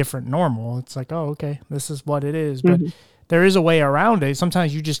a different normal. It's like, oh, okay, this is what it is. But there is a way around it.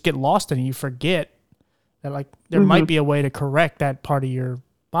 Sometimes you just get lost in it. You forget that like there might be a way to correct that part of your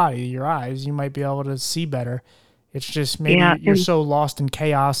body, your eyes. You might be able to see better. It's just maybe you're so lost in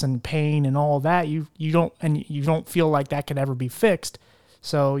chaos and pain and all that you don't feel like that could ever be fixed.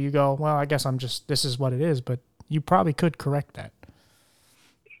 So you go, well, I guess this is what it is, but you probably could correct that.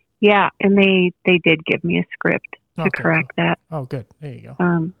 Yeah, and they did give me a script to correct that. Oh, good. There you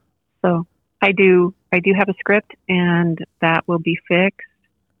go. So I do have a script, and that will be fixed,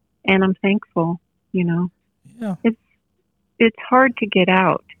 and I'm thankful. Yeah. It's hard to get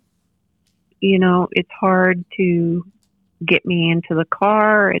out. It's hard to get me into the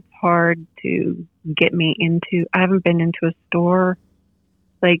car. It's hard to get me I haven't been into a store.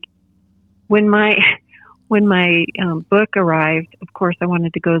 Like when my book arrived, of course I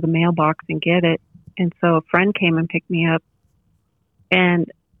wanted to go to the mailbox and get it. And so a friend came and picked me up,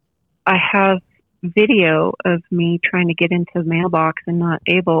 and I have video of me trying to get into the mailbox and not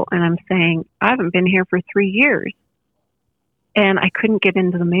able. And I'm saying, I haven't been here for 3 years and I couldn't get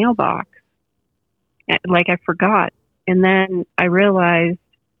into the mailbox. Like I forgot. And then I realized,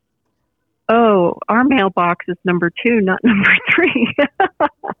 oh, our mailbox is number 2, not number 3.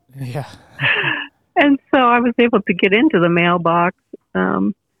 Yeah. And so I was able to get into the mailbox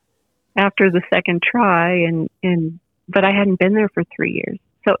after the second try, but I hadn't been there for 3 years.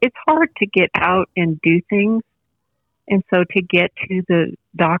 So it's hard to get out and do things. And so to get to the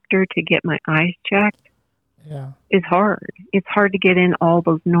doctor to get my eyes checked is hard. It's hard to get in all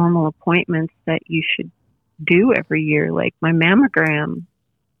those normal appointments that you should do every year. Like my mammogram,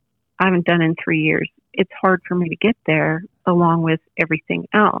 I haven't done in 3 years. It's hard for me to get there along with everything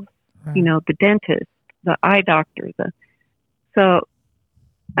else. Right. The dentist, the eye doctor. So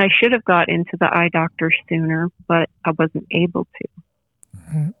I should have got into the eye doctor sooner, but I wasn't able to.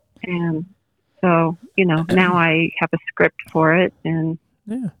 Mm-hmm. And so, now I have a script for it. And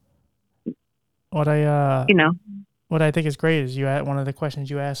what I think is great is one of the questions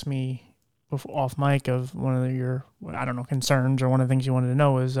you asked me off mic of one of your, I don't know, concerns, or one of the things you wanted to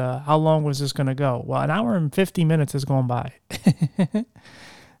know is how long was this going to go? Well, 1 hour and 50 minutes has gone by.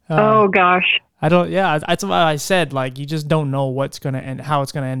 Oh gosh. That's what I said. Like, you just don't know what's going to end, how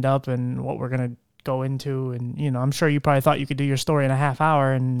it's going to end up, and what we're going to go into. And, I'm sure you probably thought you could do your story in a half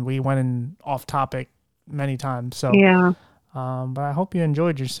hour, and we went in off topic many times. So, but I hope you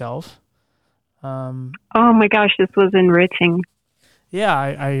enjoyed yourself. Oh my gosh, this was enriching. Yeah,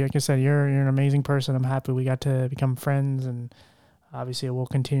 I like I said, you're an amazing person. I'm happy we got to become friends, and obviously we'll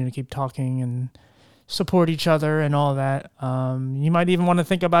continue to keep talking and support each other and all that. You might even want to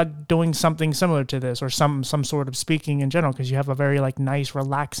think about doing something similar to this, or some sort of speaking in general, because you have a very nice,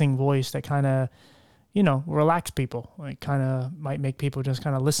 relaxing voice that kind of, relax people. Like, kind of might make people just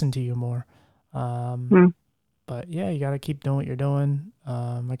kind of listen to you more. But yeah, you got to keep doing what you're doing.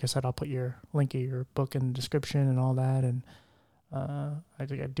 Like I said, I'll put your link of your book in the description and all that. And I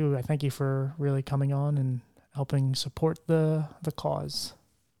thank you for really coming on and helping support the cause.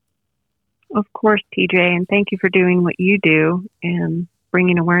 Of course, TJ, and thank you for doing what you do and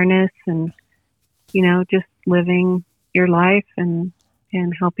bringing awareness and, just living your life and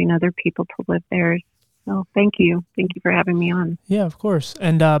helping other people to live theirs. So thank you. Thank you for having me on. Yeah, of course.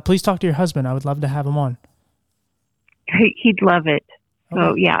 And please talk to your husband. I would love to have him on. He'd love it.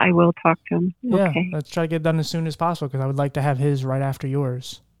 So, yeah, I will talk to him. Yeah, okay. Let's try to get it done as soon as possible, because I would like to have his right after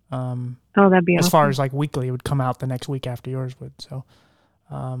yours. That'd be awesome. As far as weekly, it would come out the next week after yours would. So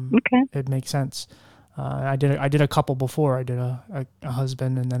it makes sense. I did a couple before. I did a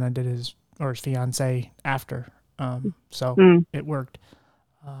husband, and then I did his fiance after. So it worked.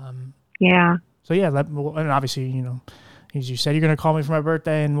 Yeah. So yeah, and obviously, you know, as you said, you're going to call me for my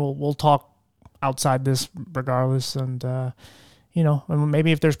birthday, and we'll talk outside this regardless. And you know, and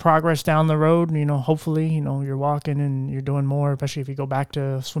maybe if there's progress down the road, you know, hopefully, you know, you're walking and you're doing more, especially if you go back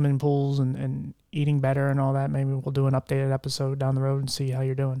to swimming pools and eating better and all that. Maybe we'll do an updated episode down the road and see how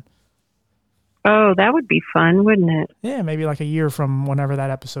you're doing. Oh, that would be fun, wouldn't it? Yeah, maybe like a year from whenever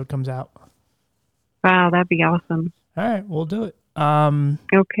that episode comes out. Wow, that'd be awesome. All right, we'll do it.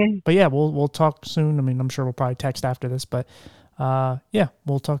 Okay. But yeah, we'll talk soon. I mean, I'm sure we'll probably text after this, but yeah,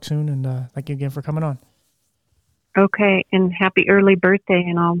 we'll talk soon. And thank you again for coming on. Okay, and happy early birthday,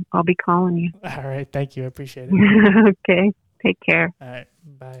 and I'll be calling you. All right, thank you. I appreciate it. Okay, take care. All right,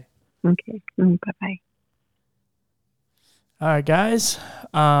 bye. Okay, bye-bye. All right, guys.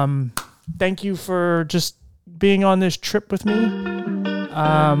 Thank you for just being on this trip with me.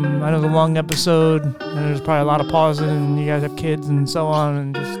 I know it's a long episode, and there's probably a lot of pausing, and you guys have kids and so on.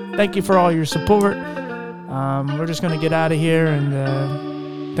 And just thank you for all your support. We're just going to get out of here,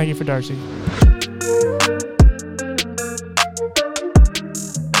 and thank you for Darcy.